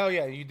here. Oh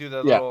yeah, you do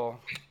the Yeah. little.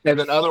 And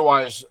then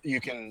otherwise you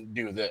can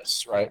do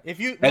this, Yeah. right? If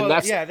you And well,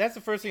 that's yeah, that's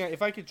the first thing.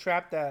 If I could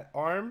trap that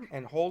arm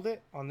and hold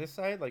it on this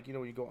side, like you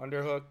go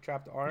underhook,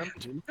 trap the arm,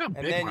 dude, look how and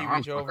big then my you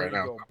arms reach look over, right you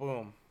now. go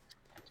boom.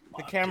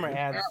 The Fuck, camera dude.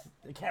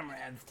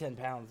 adds 10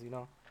 pounds.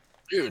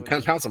 Dude,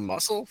 10 pounds of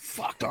muscle?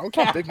 Fuck, dog. Look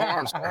how big my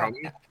arms are,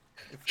 homie.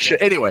 It's Shit.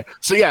 crazy. Anyway,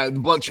 so yeah,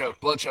 blood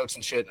chokes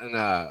and shit.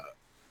 And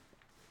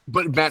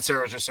but Matt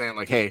Serra was just saying,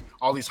 like, hey,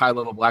 all these high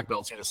level black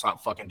belts need to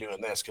stop fucking doing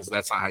this because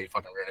that's not how you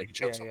fucking rear naked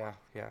choke Yeah, someone.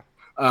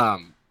 yeah.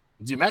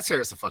 Dude, Matt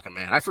Serra's the fucking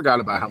man. I forgot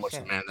about how much the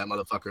 100%. man that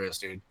motherfucker is,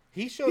 dude.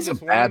 He showed He's a this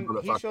bad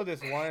one. He motherfucker. showed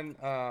this one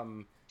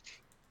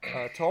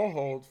toe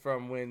hold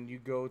from when you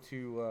go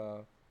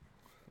to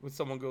when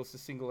someone goes to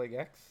single leg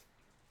X,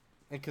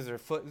 and because their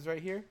foot is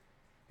right here,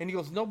 and he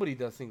goes, nobody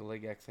does single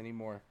leg X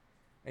anymore,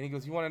 and he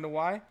goes, you want to know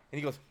why? And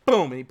he goes,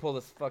 boom, and he pulled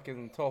this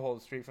fucking toe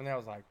hold straight from there.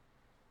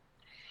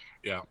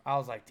 Yeah. I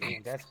was like,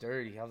 damn, that's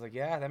dirty. I was like,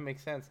 yeah, that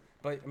makes sense.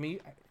 But I mean,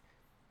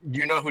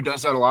 You know who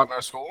does that a lot in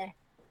our school?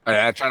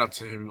 I try not to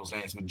say people's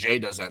names, but Jay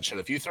does that shit.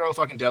 If you throw a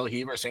fucking deli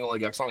heave or a single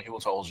leg X on, he will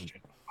toe hold you.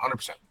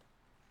 100%.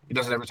 He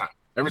does it every time.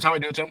 Every time I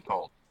do it to him, toe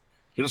hold.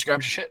 He just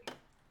grabs your shit.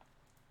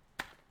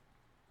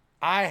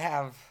 I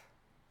have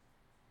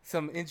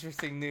some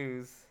interesting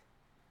news,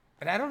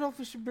 and I don't know if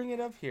we should bring it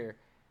up here,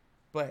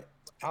 but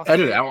I'll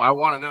Edit say, it. I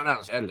want to know now.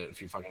 Just edit it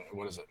if you fucking.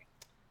 What is it?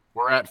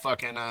 We're at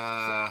fucking.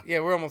 yeah,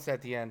 we're almost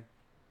at the end.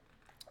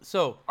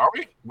 So Are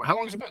we? How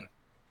long has it been?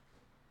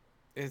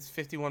 it's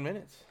 51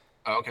 minutes.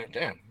 Oh, okay,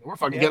 damn. We're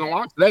fucking Yeah. getting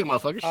along today,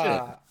 motherfucker.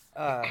 Shit.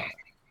 Uh,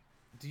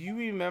 do you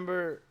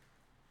remember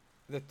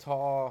the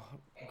tall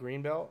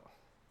green belt?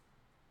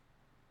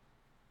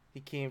 He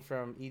came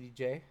from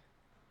EDJ.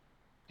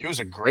 He was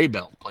a gray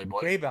belt, Playboy.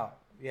 Gray belt.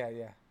 Yeah.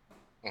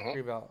 Mhm.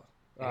 Gray belt.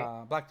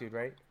 Black dude,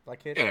 right? Black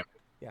kid? Yeah.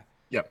 Yeah.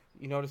 Yep.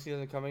 You notice he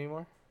doesn't come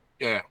anymore?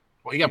 Yeah.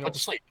 Well, he got You put know- to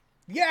sleep.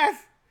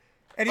 Yes!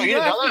 And Oh, he you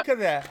didn't know left that? because of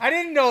that. I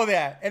didn't know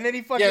that. And then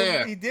he fucking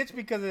Yeah. he ditched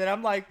because of that.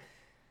 I'm like,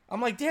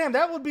 damn,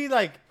 that would be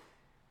like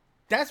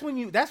that's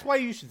why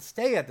you should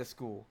stay at the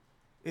school.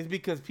 Is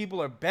because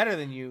people are better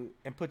than you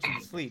and put you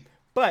to sleep.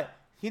 But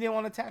he didn't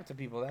want to tap to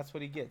people. That's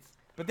what he gets.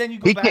 But then you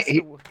go back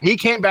to He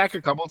came back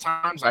a couple of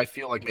times. I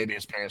feel like maybe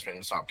his parents made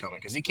him stop coming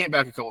because he came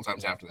back a couple of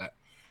times after that.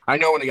 I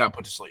know when he got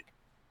put to sleep.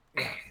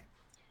 yeah.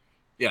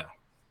 Yeah.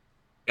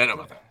 I know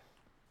about that.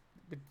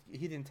 But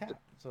he didn't tap.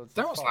 So it's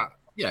That his was fault. not.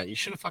 Yeah, you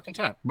should have fucking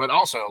tapped. But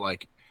also,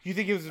 like, You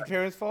think it was his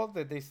parents' fault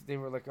that they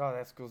were like, oh,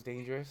 that school's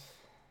dangerous?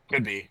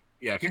 could be.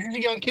 Yeah, because he's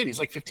a young kid. He's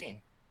like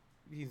 15.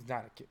 He's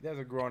not a kid. That's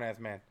a grown ass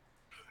man.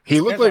 He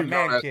looked That's like a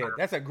man kid.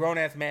 That's a grown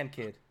ass man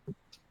kid.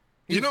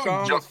 He's You know,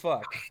 strong Joe- as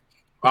fuck.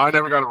 I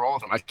never got a roll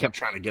with him. I kept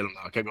trying to get him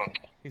though. I kept going.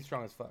 He's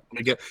strong as fuck.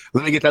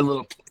 Let me get that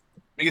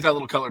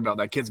little color belt,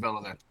 that kid's belt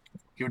on there.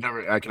 He would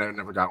never. I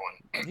never got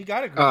one. He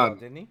got a green belt,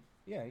 didn't he?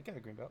 Yeah, he got a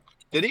green belt.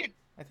 Did he?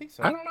 I think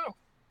so. I don't know.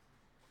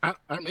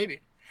 I maybe.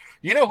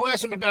 You know who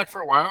hasn't been back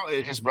for a while?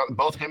 His brother.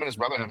 Both him and his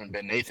brother haven't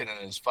been. Nathan and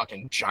his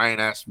fucking giant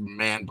ass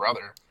man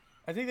brother.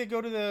 I think they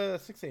go to the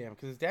 6 a.m.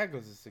 because his dad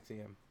goes to 6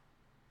 a.m.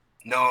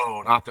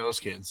 No, not those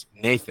kids.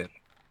 Nathan.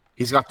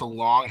 He's got the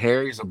long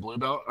hair. He's a blue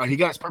belt. He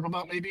got his purple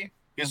belt, maybe.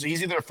 He's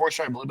either a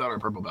 4-stripe blue belt or a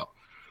purple belt.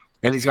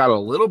 And he's got a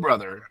little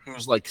brother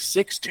who's like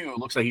 6'2".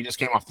 Looks like he just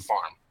came off the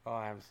farm. Oh,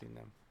 I haven't seen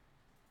them.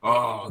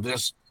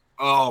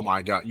 Oh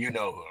my God, you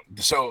know him.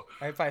 So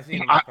If I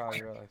seen him, I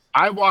probably realize.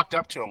 I walked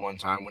up to him one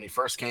time when he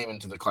first came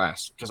into the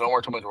class because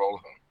Omar told me to roll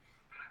with him.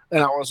 And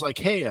I was like,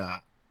 hey,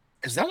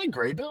 is that a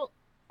gray belt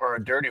or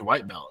a dirty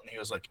white belt? And he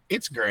was like,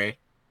 it's gray.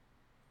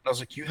 I was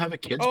like, you have a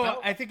kid's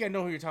belt? I think I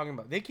know who you're talking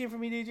about. They came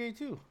from EDJ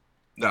too.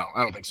 No,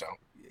 I don't think so.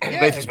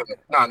 Yeah. Nathan's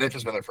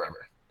been there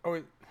forever. Oh,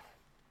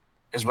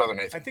 His brother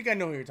Nathan. I think I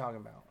know who you're talking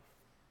about.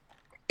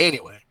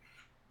 Anyway,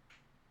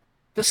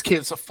 this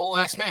kid's a full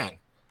ass man.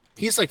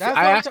 He's like, That's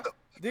I what I'm asked ta-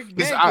 They're him,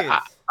 'cause man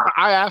kids.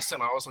 I asked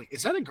him, I was like,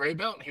 is that a gray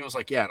belt? And he was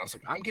like, yeah. And I was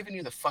like, I'm giving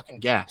you the fucking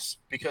gas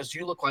because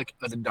you look like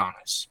an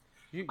Adonis.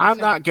 You I'm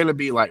sound- not gonna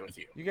be light with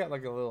you. You got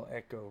like a little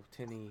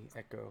tinny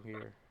echo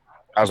here.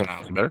 How's it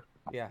now? Is it better?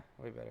 Yeah,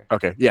 way better.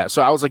 Okay, yeah.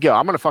 So I was like, yo,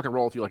 I'm gonna fucking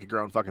roll with you like a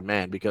grown fucking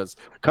man because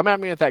come at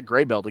me at that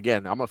gray belt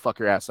again, I'm gonna fuck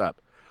your ass up.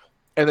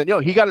 And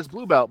then he got his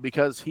blue belt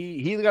because he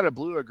either got a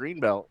blue or green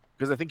belt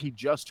because I think he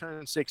just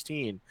turned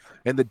 16.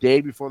 And the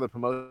day before the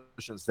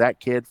promotions, that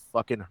kid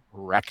fucking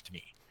wrecked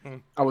me.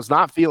 I was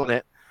not feeling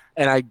it,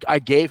 and I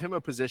gave him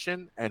a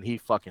position, and he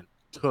fucking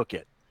took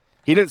it.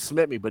 He didn't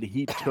submit me, but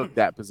he took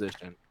that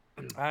position.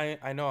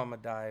 I know I'm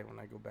gonna die when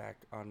I go back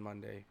on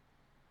Monday.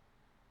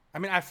 I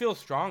mean, I feel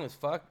strong as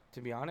fuck,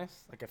 to be honest.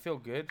 Like, I feel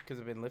good because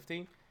I've been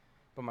lifting,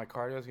 but my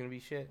cardio is gonna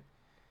be shit,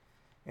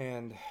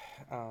 and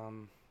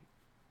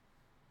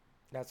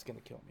that's gonna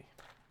kill me.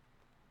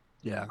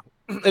 Yeah,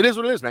 it is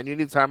what it is, man. You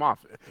need time off.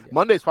 Yeah.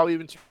 Monday's probably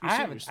even too soon. I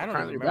don't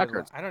even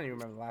remember. I don't even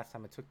remember the last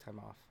time I took time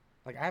off.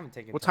 Like, I haven't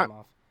taken time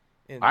off.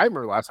 I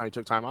remember last time you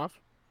took time off.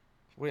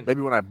 When?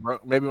 Maybe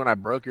when I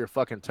broke your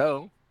fucking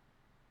toe.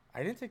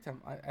 I didn't take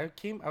time. I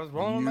was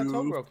rolling with my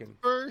toe You broken.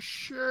 for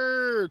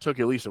sure took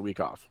at least a week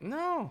off.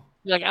 No,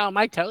 You're like, oh,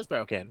 my toe's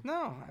broken.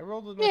 no, I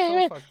rolled with my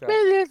Yeah, toe fucked up.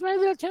 my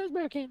little toe's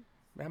broken.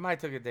 I might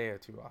have took a day or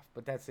two off,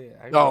 but that's it.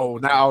 I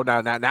rolled No, with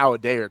that. now a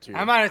day or I two.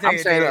 might have I'm taken a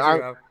day saying or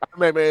two off.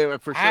 maybe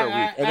for sure a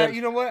week, and then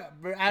You know what?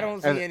 But I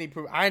don't see and any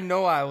proof. I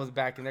know I was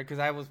back in there because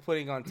I was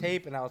putting on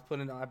tape and I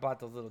bought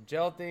those little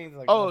gel things.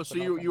 Like, I oh, was so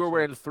putting all you kind you of were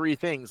shit. wearing 3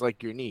 things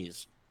like your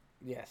knees.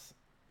 Yes,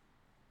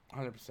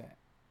 100%.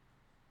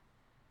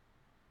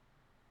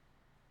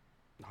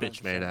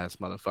 Bitch made 100%. ass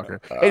motherfucker.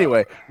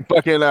 Anyway,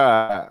 fucking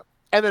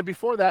and then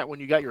before that, when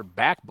you got your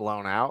back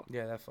blown out,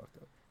 Yeah, that's fucked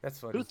up. That's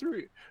who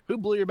funny. who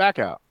blew your back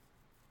out?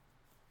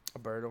 A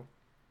Birdo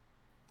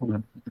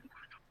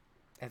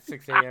at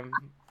 6 a.m.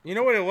 You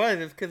know what it was?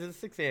 It's because it's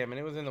 6 a.m. and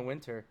it was in the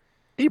winter.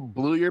 He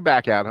blew your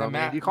back out, The homie.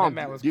 mat, Do you call that him?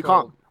 mat was Do you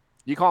call? cold.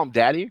 Do you call him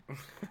daddy?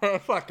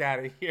 Fuck out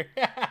of here.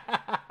 Is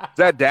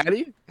that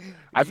daddy?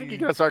 I think you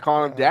gotta start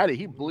calling him daddy.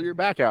 He blew your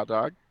back out,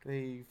 dog.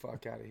 Hey,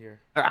 fuck out of here.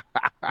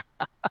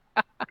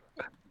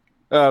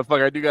 Fuck,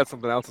 I do got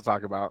something else to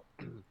talk about.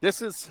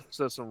 This is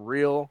some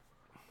real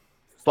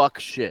fuck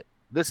shit.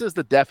 This is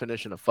the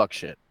definition of fuck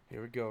shit.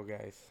 Here we go,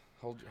 guys.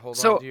 Hold on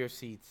So to your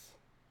seats.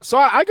 so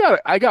I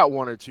got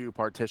 1 or 2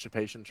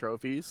 participation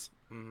trophies,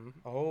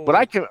 Oh, but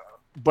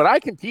I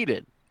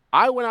competed.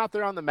 I went out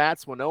there on the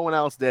mats when no one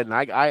else did, and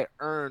I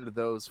earned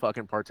those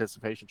fucking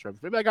participation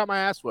trophies. Maybe I got my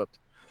ass whooped,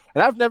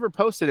 and I've never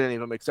posted any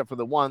of them except for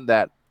the one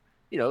that,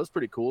 was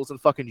pretty cool. It's in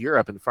fucking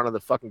Europe in front of the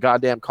fucking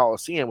goddamn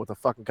Coliseum with a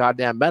fucking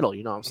goddamn medal.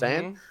 You know what I'm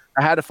saying?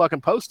 I had to fucking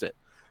post it.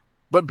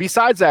 But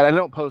besides that, I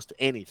don't post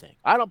anything.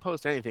 I don't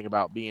post anything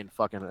about being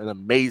fucking an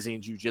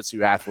amazing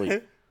jiu-jitsu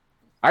athlete.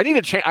 I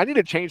need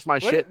to change my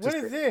shit. What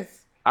is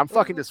this? I'm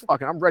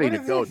ready to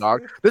go,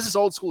 dog. This is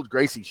old school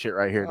Gracie shit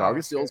right here, dog. Oh,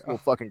 This is the okay. old school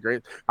fucking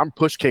Gracie. I'm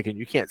push kicking.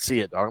 You can't see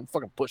it, dog. I'm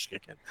fucking push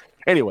kicking.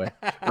 Anyway.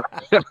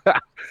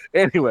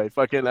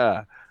 Fucking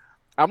I'm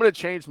gonna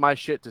change my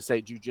shit to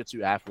say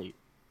jiu-jitsu athlete.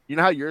 You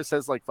know how yours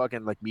says like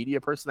fucking like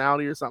media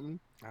personality or something?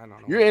 I don't know.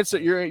 Your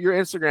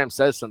Instagram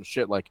says some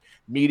shit like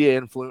media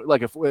influence.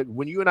 Like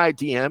when you and I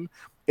DM,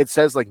 it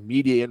says like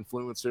media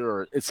influencer,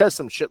 or it says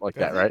some shit like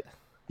that, right?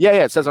 Yeah,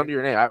 it says under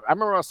your name. I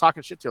remember I was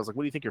talking shit to you. I was like,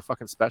 "What do you think? You're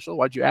fucking special?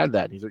 Why'd you add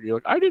that?" And you're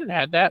like, "I didn't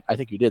add that. I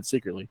think you did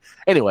secretly."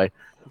 Anyway,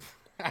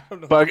 I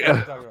don't know but what you're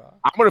talking about.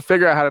 I'm gonna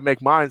figure out how to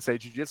make mine say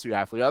jiu-jitsu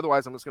athlete.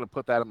 Otherwise, I'm just gonna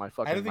put that in my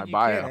fucking I don't think you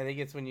bio. can. I think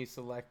it's when you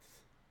select.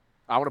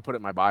 I want to put it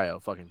in my bio.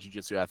 Fucking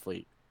jiu-jitsu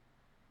athlete.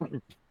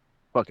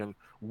 Fucking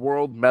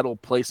world medal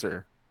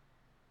placer.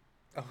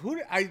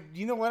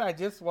 You know what? I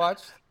just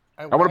watched.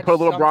 I want to put a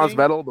little bronze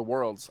medal. The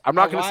world's. I'm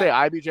not going to say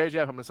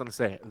IBJJF. I'm just going to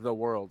say the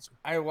world's.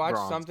 I watched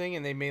bronze. something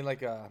and they made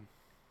like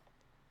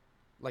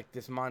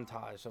this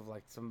montage of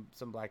like some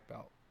black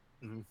belt,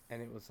 and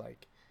it was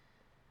like,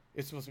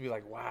 it's supposed to be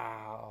like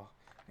wow,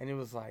 and it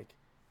was like,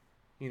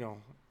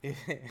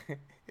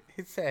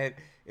 it said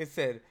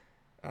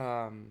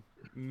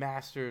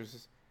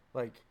masters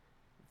like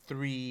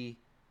 3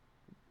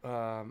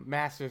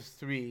 masters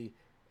 3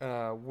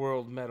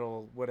 world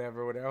medal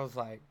whatever. I was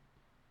like,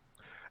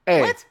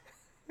 hey, what?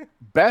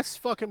 Best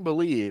fucking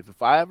believe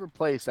if I ever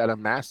placed at a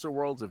Master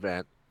Worlds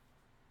event,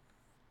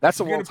 that's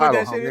a world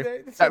title,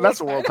 homie.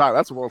 That's a world title.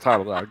 That's a world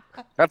title, dog.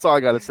 That's all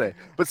I gotta say.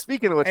 But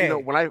speaking of which,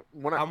 when I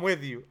I'm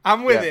with you.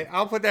 I'm with it.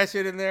 I'll put that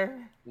shit in there.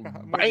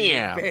 Bam.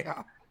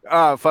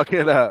 I was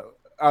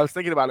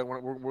thinking about it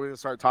when we're gonna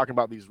start talking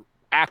about these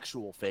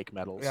actual fake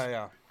medals.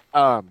 Yeah.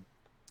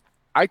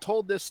 I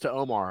told this to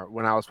Omar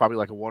when I was probably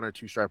like a 1 or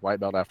 2 stripe white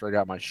belt after I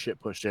got my shit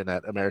pushed in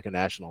at American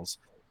Nationals.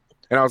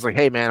 And I was like,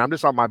 hey, man, I'm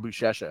just on my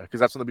Buchecha,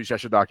 because that's when the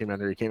Buchecha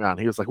documentary came out. And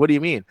he was like, what do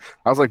you mean?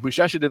 I was like,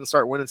 Buchecha didn't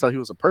start winning until he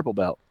was a purple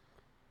belt.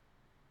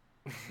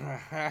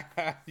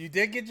 You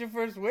did get your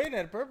first win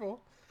at purple.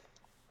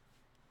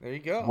 There you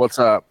go. What's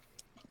up?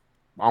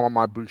 I'm on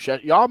my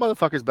Buchecha. Y'all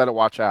motherfuckers better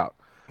watch out.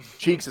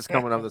 Cheeks is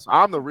coming up this.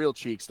 I'm the real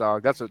Cheeks,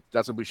 dog. That's what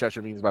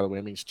Buchecha means, by the way.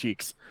 It means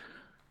cheeks.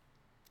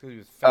 He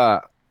was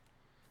fat.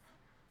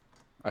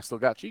 I still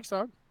got cheeks,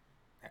 dog.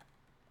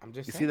 I'm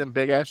just You saying. see them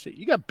big ass cheeks?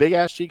 You got big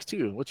ass cheeks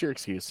too. What's your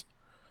excuse?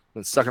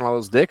 Been sucking all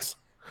those dicks?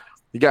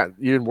 You've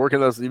been working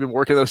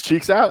those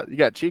cheeks out? You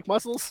got cheek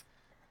muscles?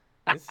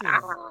 This is,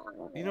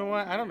 you know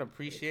what? I don't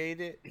appreciate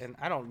it, and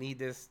I don't need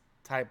this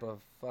type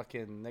of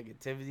fucking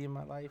negativity in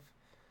my life.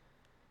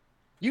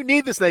 You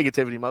need this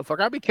negativity,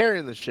 motherfucker. I'll be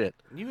carrying this shit.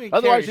 You ain't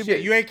carrying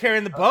shit. You ain't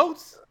carrying the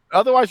boats.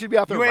 Otherwise, you'd be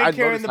out there You ain't riding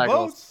carrying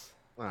motorcycles. the boats.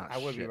 Oh, I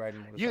would be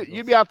riding motorcycles.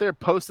 You'd be out there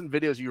posting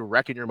videos of you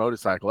wrecking your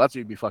motorcycle. That's what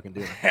you'd be fucking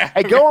doing.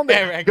 Hey, go on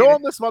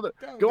this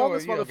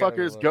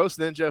motherfucker's Ghost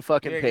Ninja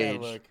fucking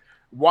page.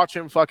 Watch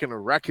him fucking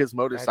wreck his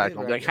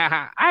motorcycle. Be like,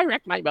 haha, I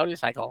wrecked my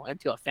motorcycle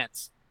into a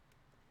fence.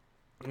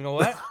 You know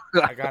what?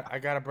 I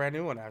got a brand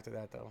new one after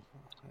that though.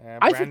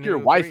 I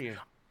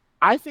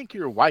think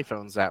your wife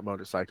owns that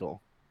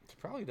motorcycle. She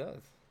probably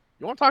does.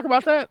 You want to talk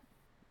about that?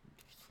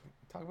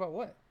 Talk about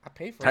what? I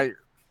pay for it.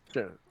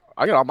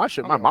 I got all my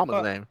shit in my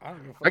mama's name.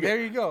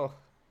 There you go.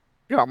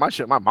 I got all my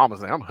shit in my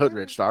mama's name. I'm hood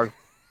rich, dog.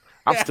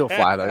 I'm still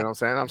fly though. You know what I'm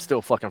saying? I'm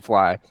still fucking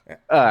fly.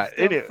 I'm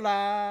still Anyway,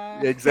 fly.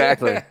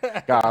 exactly.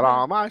 Got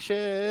all my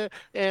shit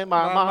in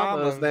my My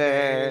mama's mama's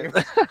name.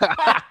 name.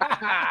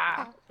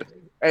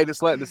 Hey,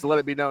 just let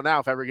it be known now.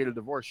 If I ever get a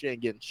divorce, she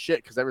ain't getting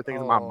shit because everything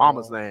is in my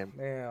mama's Oh, name.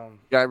 damn.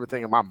 Got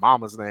everything in my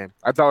mama's name.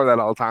 I tell her that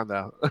all the time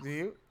though. Do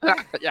you?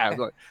 Yeah, I'm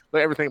like,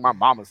 look, everything in my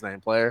mama's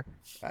name, player.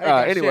 I ain't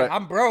got shit. Anyway,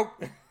 I'm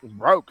broke. I'm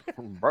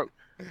broke.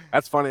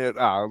 That's funny.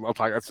 I'll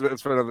talk.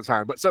 That's for another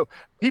time. But so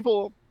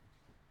people.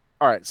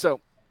 All right.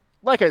 So,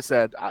 like I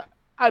said,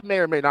 I may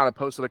or may not have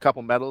posted a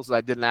couple medals that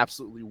I didn't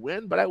absolutely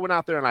win, but I went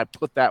out there and I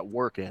put that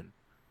work in.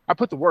 I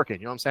put the work in.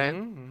 You know what I'm saying?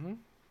 Mm-hmm.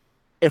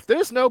 If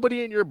there's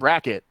nobody in your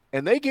bracket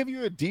and they give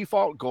you a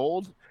default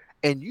gold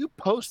and you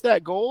post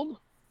that gold,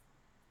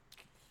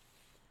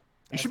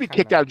 you should be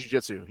kicked out of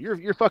jiu-jitsu.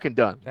 You're fucking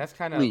done. That's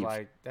kind of Leave.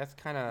 like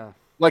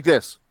Like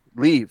this.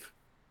 Leave.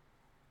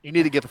 You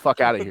need to get the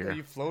fuck out of Are here.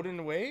 you floating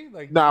away?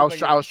 Like No, you I look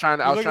was, like I was trying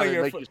to. I you was look like trying to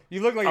you're make you.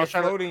 you look like I you're was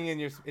trying to. floating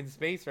in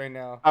space right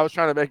now. I was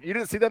trying to make. You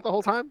didn't see that the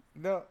whole time.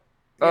 No.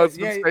 Oh, Yeah, it's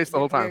been yeah, space the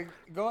whole time.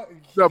 yeah. Go.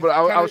 No, but I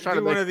Kinda was trying to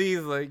do make one of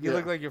these. Like you yeah,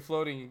 look like you're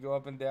floating. You go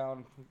up and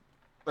down.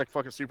 like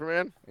fucking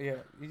Superman. Yeah.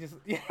 You just.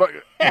 Yeah. But,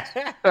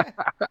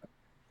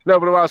 no,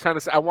 but what I was trying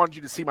to say, I wanted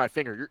you to see my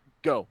finger.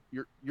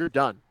 You're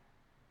done.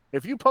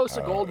 If you post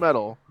a gold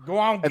medal, Go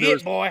on, and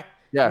get boy.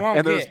 yeah, Go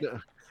on, get.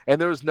 and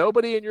there's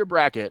nobody in your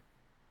bracket,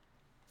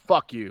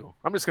 fuck you.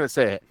 I'm just gonna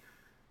say it.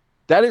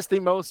 That is the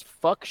most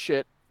fuck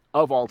shit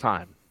of all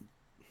time.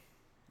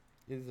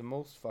 It is the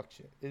most fuck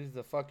shit. It is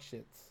the fuck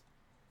shits.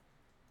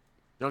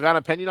 You don't got an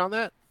opinion on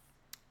that?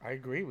 I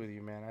agree with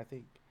you, man. I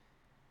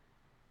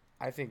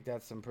think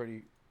that's some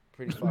pretty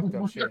fucked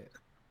up shit.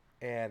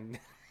 And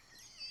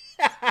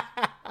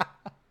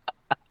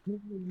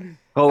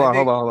Hold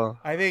on.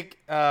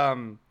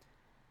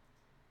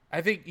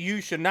 I think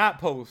you should not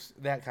post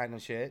that kind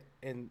of shit.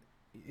 And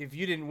if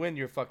you didn't win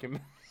your fucking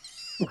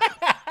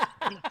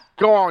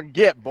Go on,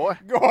 get boy.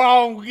 Go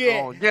on,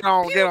 get. Get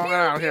on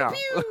out here.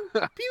 Pew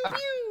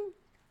pew.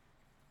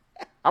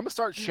 I'm gonna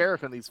start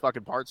sheriffing these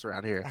fucking parts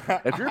around here.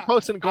 If you're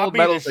posting I'll gold be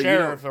medals, the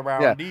sheriff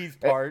around these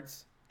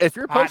parts. If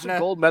you're posting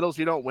gold medals,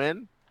 you don't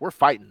win. We're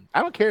fighting.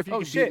 I don't care if you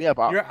can beat me up.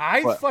 Your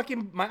eyes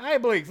fucking my eye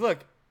blinks. Look.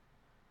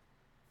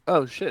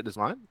 Oh shit! Is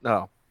mine?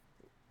 No.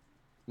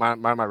 Mine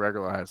my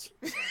regular eyes.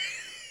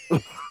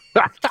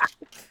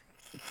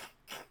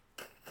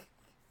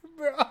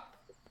 Bro.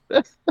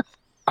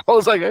 I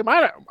was like, hey,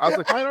 mine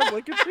are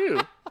blinking too.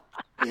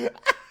 Shit.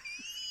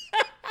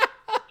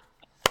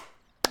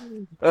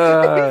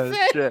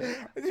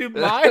 Dude,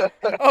 mine?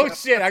 Oh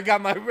shit! I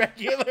got my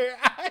regular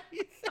eyes.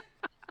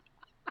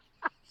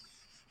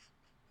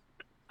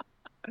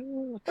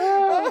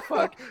 Oh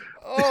fuck!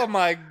 Oh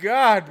my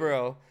god,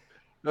 bro!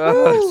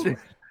 Shit.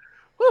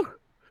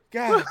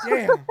 God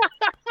damn!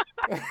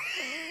 I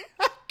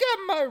got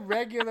my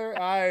regular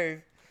eyes.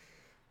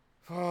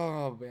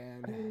 Oh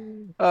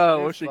man! I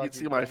wish you could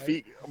see my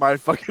feet, my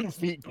fucking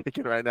feet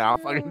kicking right now. I'm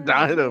fucking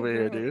dying over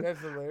here, dude. That's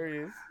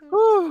hilarious.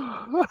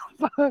 Oh,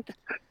 fuck.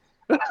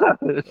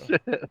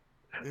 Shit.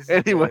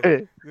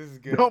 Anyway, this is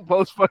good. Don't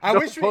post. I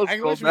wish we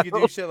could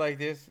do shit like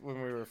this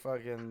when we were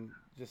fucking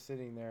just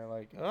sitting there,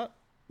 like,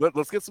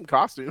 Let's get some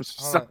costumes.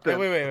 Hey,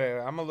 wait.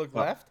 I'm gonna look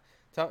left.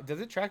 Does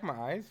it track my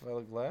eyes if I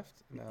look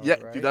left? No. Yeah,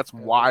 right? Dude, that's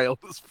wild.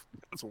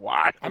 That's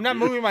wild. I'm not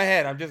moving my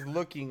head. I'm just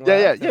looking.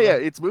 Yeah.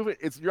 It's moving.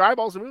 It's your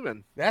eyeballs are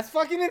moving. That's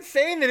fucking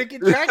insane that it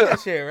can track that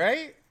shit,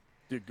 right?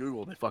 Dude,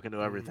 Google. They fucking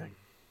know everything.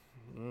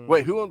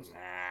 Wait, who owns?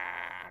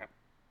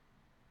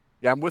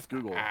 Yeah, I'm with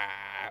Google.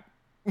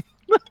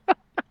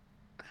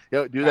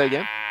 Yo, do that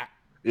again.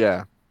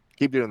 Yeah,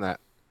 keep doing that.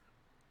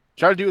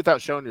 Try to do it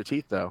without showing your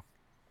teeth, though.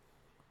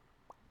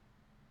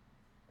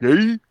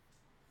 Yeah.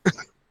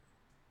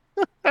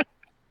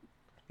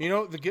 You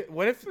know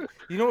what if what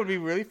would be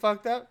really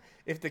fucked up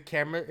if the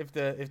camera if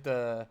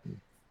the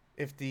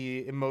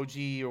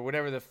emoji or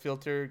whatever the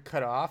filter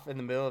cut off in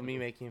the middle of me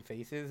making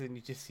faces and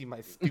you just see my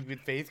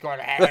stupid face going.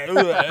 That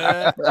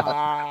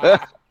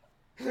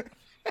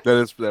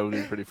would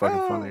be pretty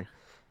fucking funny.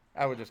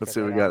 I would just. Let's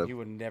see what we got. You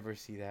would never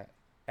see that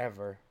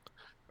ever.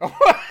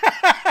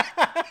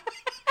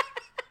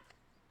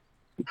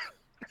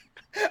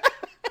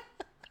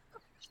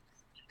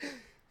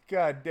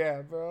 God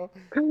damn, bro.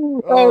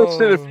 Oh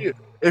shit!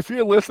 If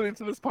you're listening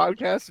to this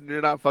podcast and you're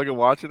not fucking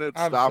watching it,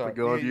 stop and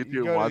go on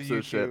YouTube and watch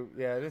this shit.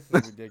 Yeah, this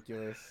is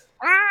ridiculous.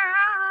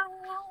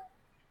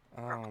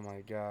 Oh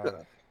my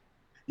god.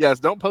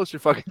 Yes, don't post your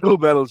fucking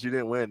gold medals you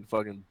didn't win,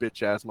 fucking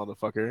bitch ass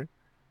motherfucker.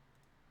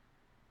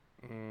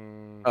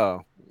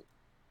 Oh.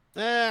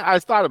 I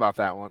thought about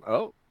that one.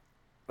 Oh,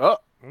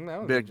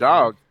 big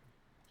dog.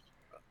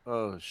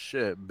 Oh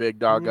shit, big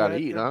dog gotta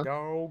eat, huh?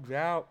 Dogs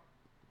out.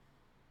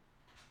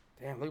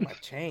 Damn, look at my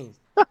chain.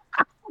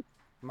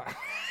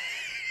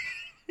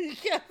 You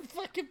got a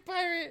fucking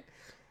pirate.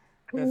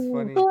 That's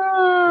funny.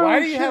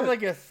 Why do you have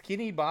like a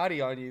skinny body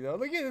on you though?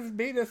 Look at this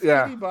being a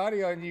skinny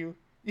body on you.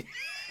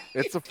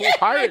 It's a full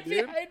pirate,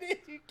 dude.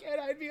 You can't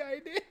hide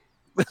behind it.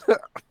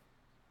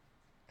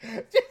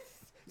 Just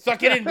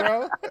suck it in,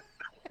 bro.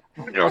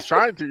 I was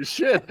trying to.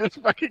 Shit,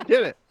 just fucking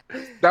get it.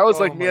 That was Oh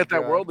like me my at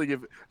that god. World League.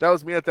 That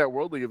was me at that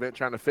World League event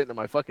trying to fit into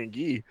my fucking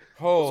gi.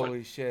 I was like,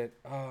 Holy shit.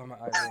 Oh, my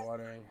eyes are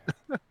watering.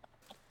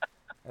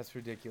 That's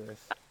ridiculous.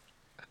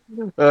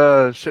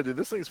 shit, dude,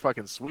 this thing's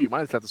fucking sweet.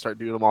 Might just have to start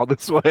doing them all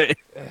this way.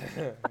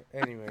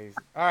 Anyways,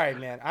 all right,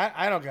 man.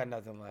 I don't got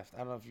nothing left. I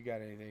don't know if you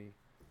got anything.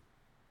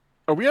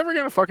 Are we ever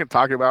gonna fucking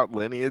talk about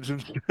lineage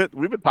and shit?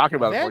 We've been talking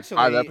about it for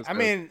like 5 episodes. I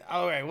mean,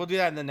 all right, we'll do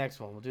that in the next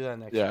one. We'll do that in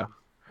the next Yeah, one.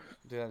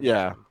 We'll do that in the next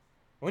yeah. one.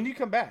 When do you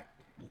come back?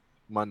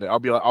 Monday.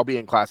 I'll be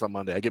in class on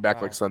Monday. I get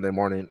back like Oh, Sunday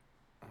morning.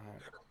 all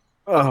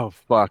right. Oh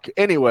fuck.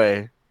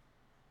 Anyway,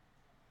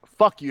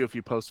 fuck you if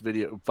you post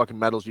video fucking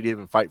medals you didn't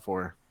even fight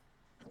for.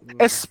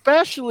 Mm,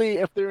 Especially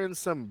if they're in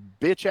some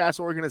bitch ass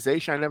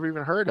organization I never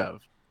even heard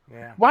of.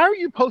 yeah. Why are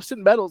you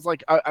posting medals?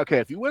 Like, okay,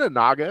 if you win a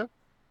Naga,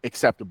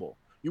 acceptable.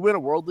 You win a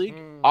World League,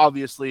 Mm,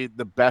 obviously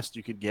the best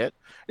you could get.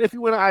 And if you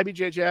win an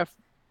IBJJF,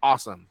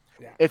 awesome.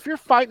 yeah. If you're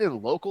fighting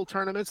in local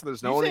tournaments and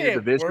there's no You one in your say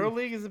division, World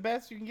League is the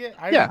best you can get?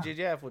 yeah,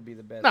 IBJJF would be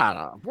the best.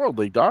 nah, World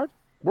League, dog.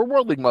 We're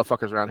World League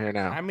motherfuckers around here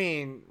now. I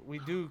mean, we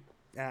do.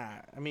 I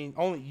mean,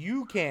 only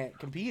you can't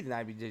compete in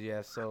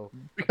IBJJF, so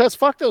Because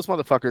fuck those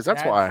motherfuckers.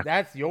 That's why.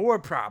 that's your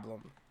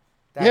problem.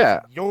 That's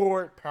Yeah.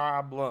 your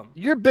problem.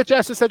 Your bitch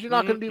ass just said you're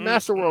not Mm, going to do mm,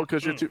 Master mm, World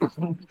because you're mm.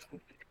 too.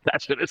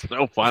 That shit is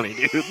so funny,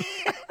 dude.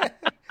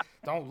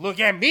 Don't look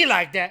at me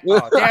like that.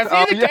 Oh, damn, see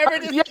Oh, the yeah, camera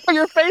just... yeah,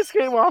 your face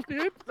came off,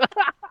 dude.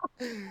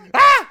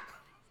 Ah!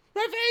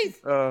 My face!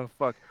 Oh,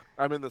 fuck.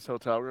 I'm in this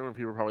hotel room and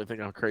people probably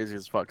think I'm crazy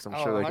as fuck. So I'm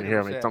Oh, sure they can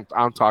hear me. 100%.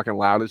 I'm talking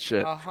loud as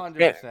shit.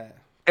 100%.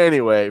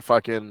 Anyway,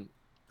 fucking.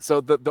 So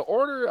the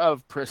order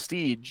of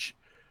prestige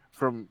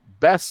from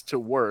best to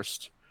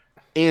worst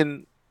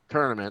in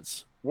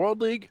tournaments: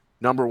 World League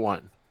number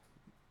 1,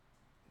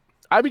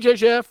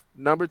 IBJJF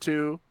number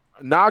 2,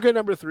 Naga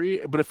number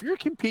 3. But if you're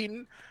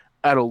competing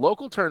at a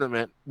local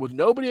tournament with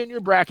nobody in your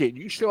bracket, and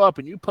you show up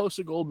and you post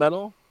a gold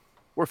medal,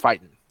 we're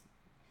fighting.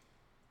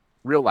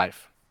 Real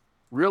life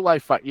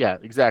fight. Yeah,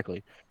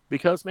 exactly.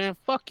 Because man,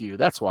 fuck you.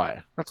 That's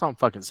why. That's all I'm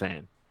fucking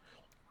saying.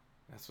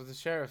 That's what the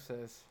sheriff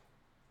says.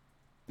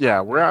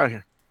 Yeah, we're out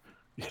here.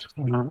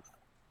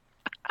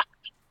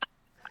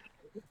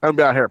 I'm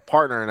out here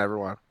partnering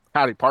everyone.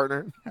 Howdy,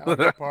 partner.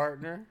 Howdy,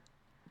 partner.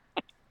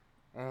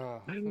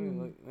 Let me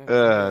look.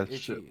 Let me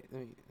get Shit. itchy.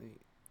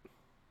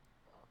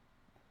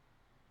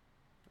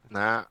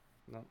 Nah,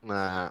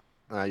 No.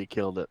 nah, you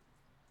killed it.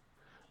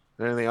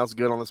 Anything else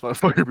good on this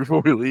motherfucker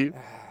before we leave?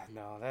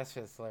 No, that's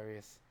just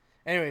hilarious.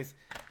 Anyways,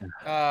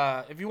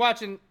 if you're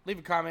watching, leave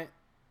a comment,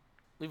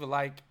 leave a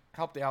like,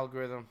 help the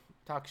algorithm,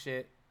 talk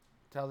shit,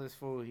 tell this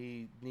fool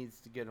he needs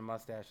to get a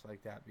mustache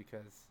like that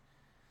because,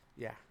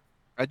 yeah,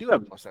 I do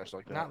have a mustache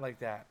like that. not like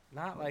that,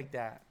 not like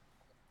that.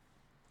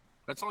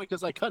 That's only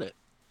because I cut it.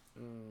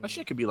 Mm. That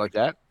shit could be like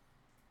that.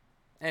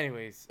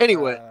 Anyways,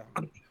 Anyway,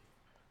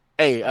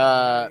 hey, anything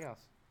else?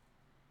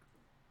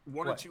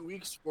 1 or What? 2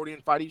 weeks, 40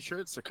 and fighting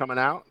shirts are coming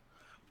out.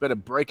 Better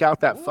break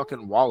out that Ooh.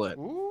 fucking wallet.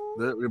 Ooh.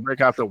 We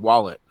break out the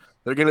wallet.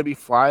 They're gonna be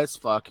fly as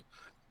fuck.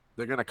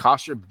 They're gonna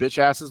cost your bitch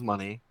asses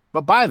money,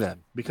 but buy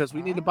them because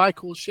we need to buy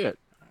cool shit.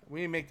 We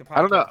need to make the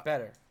I don't know. podcast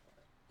better.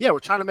 Yeah, we're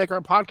trying to make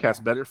our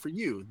podcast better for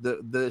you,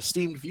 the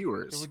esteemed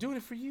viewers. We're doing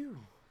it for you.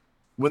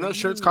 When those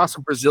shirts cost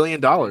 $1 Brazilian.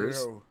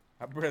 Bro,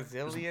 $1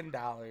 Brazilian.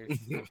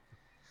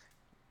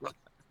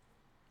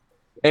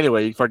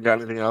 Anyway, you fucking got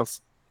anything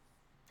else?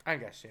 I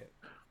ain't got shit.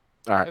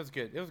 All right. It was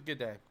good. It was a good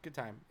day. Good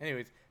time.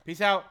 Anyways,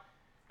 peace out.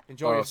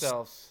 Enjoy Oh,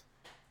 yourselves.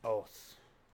 Oh.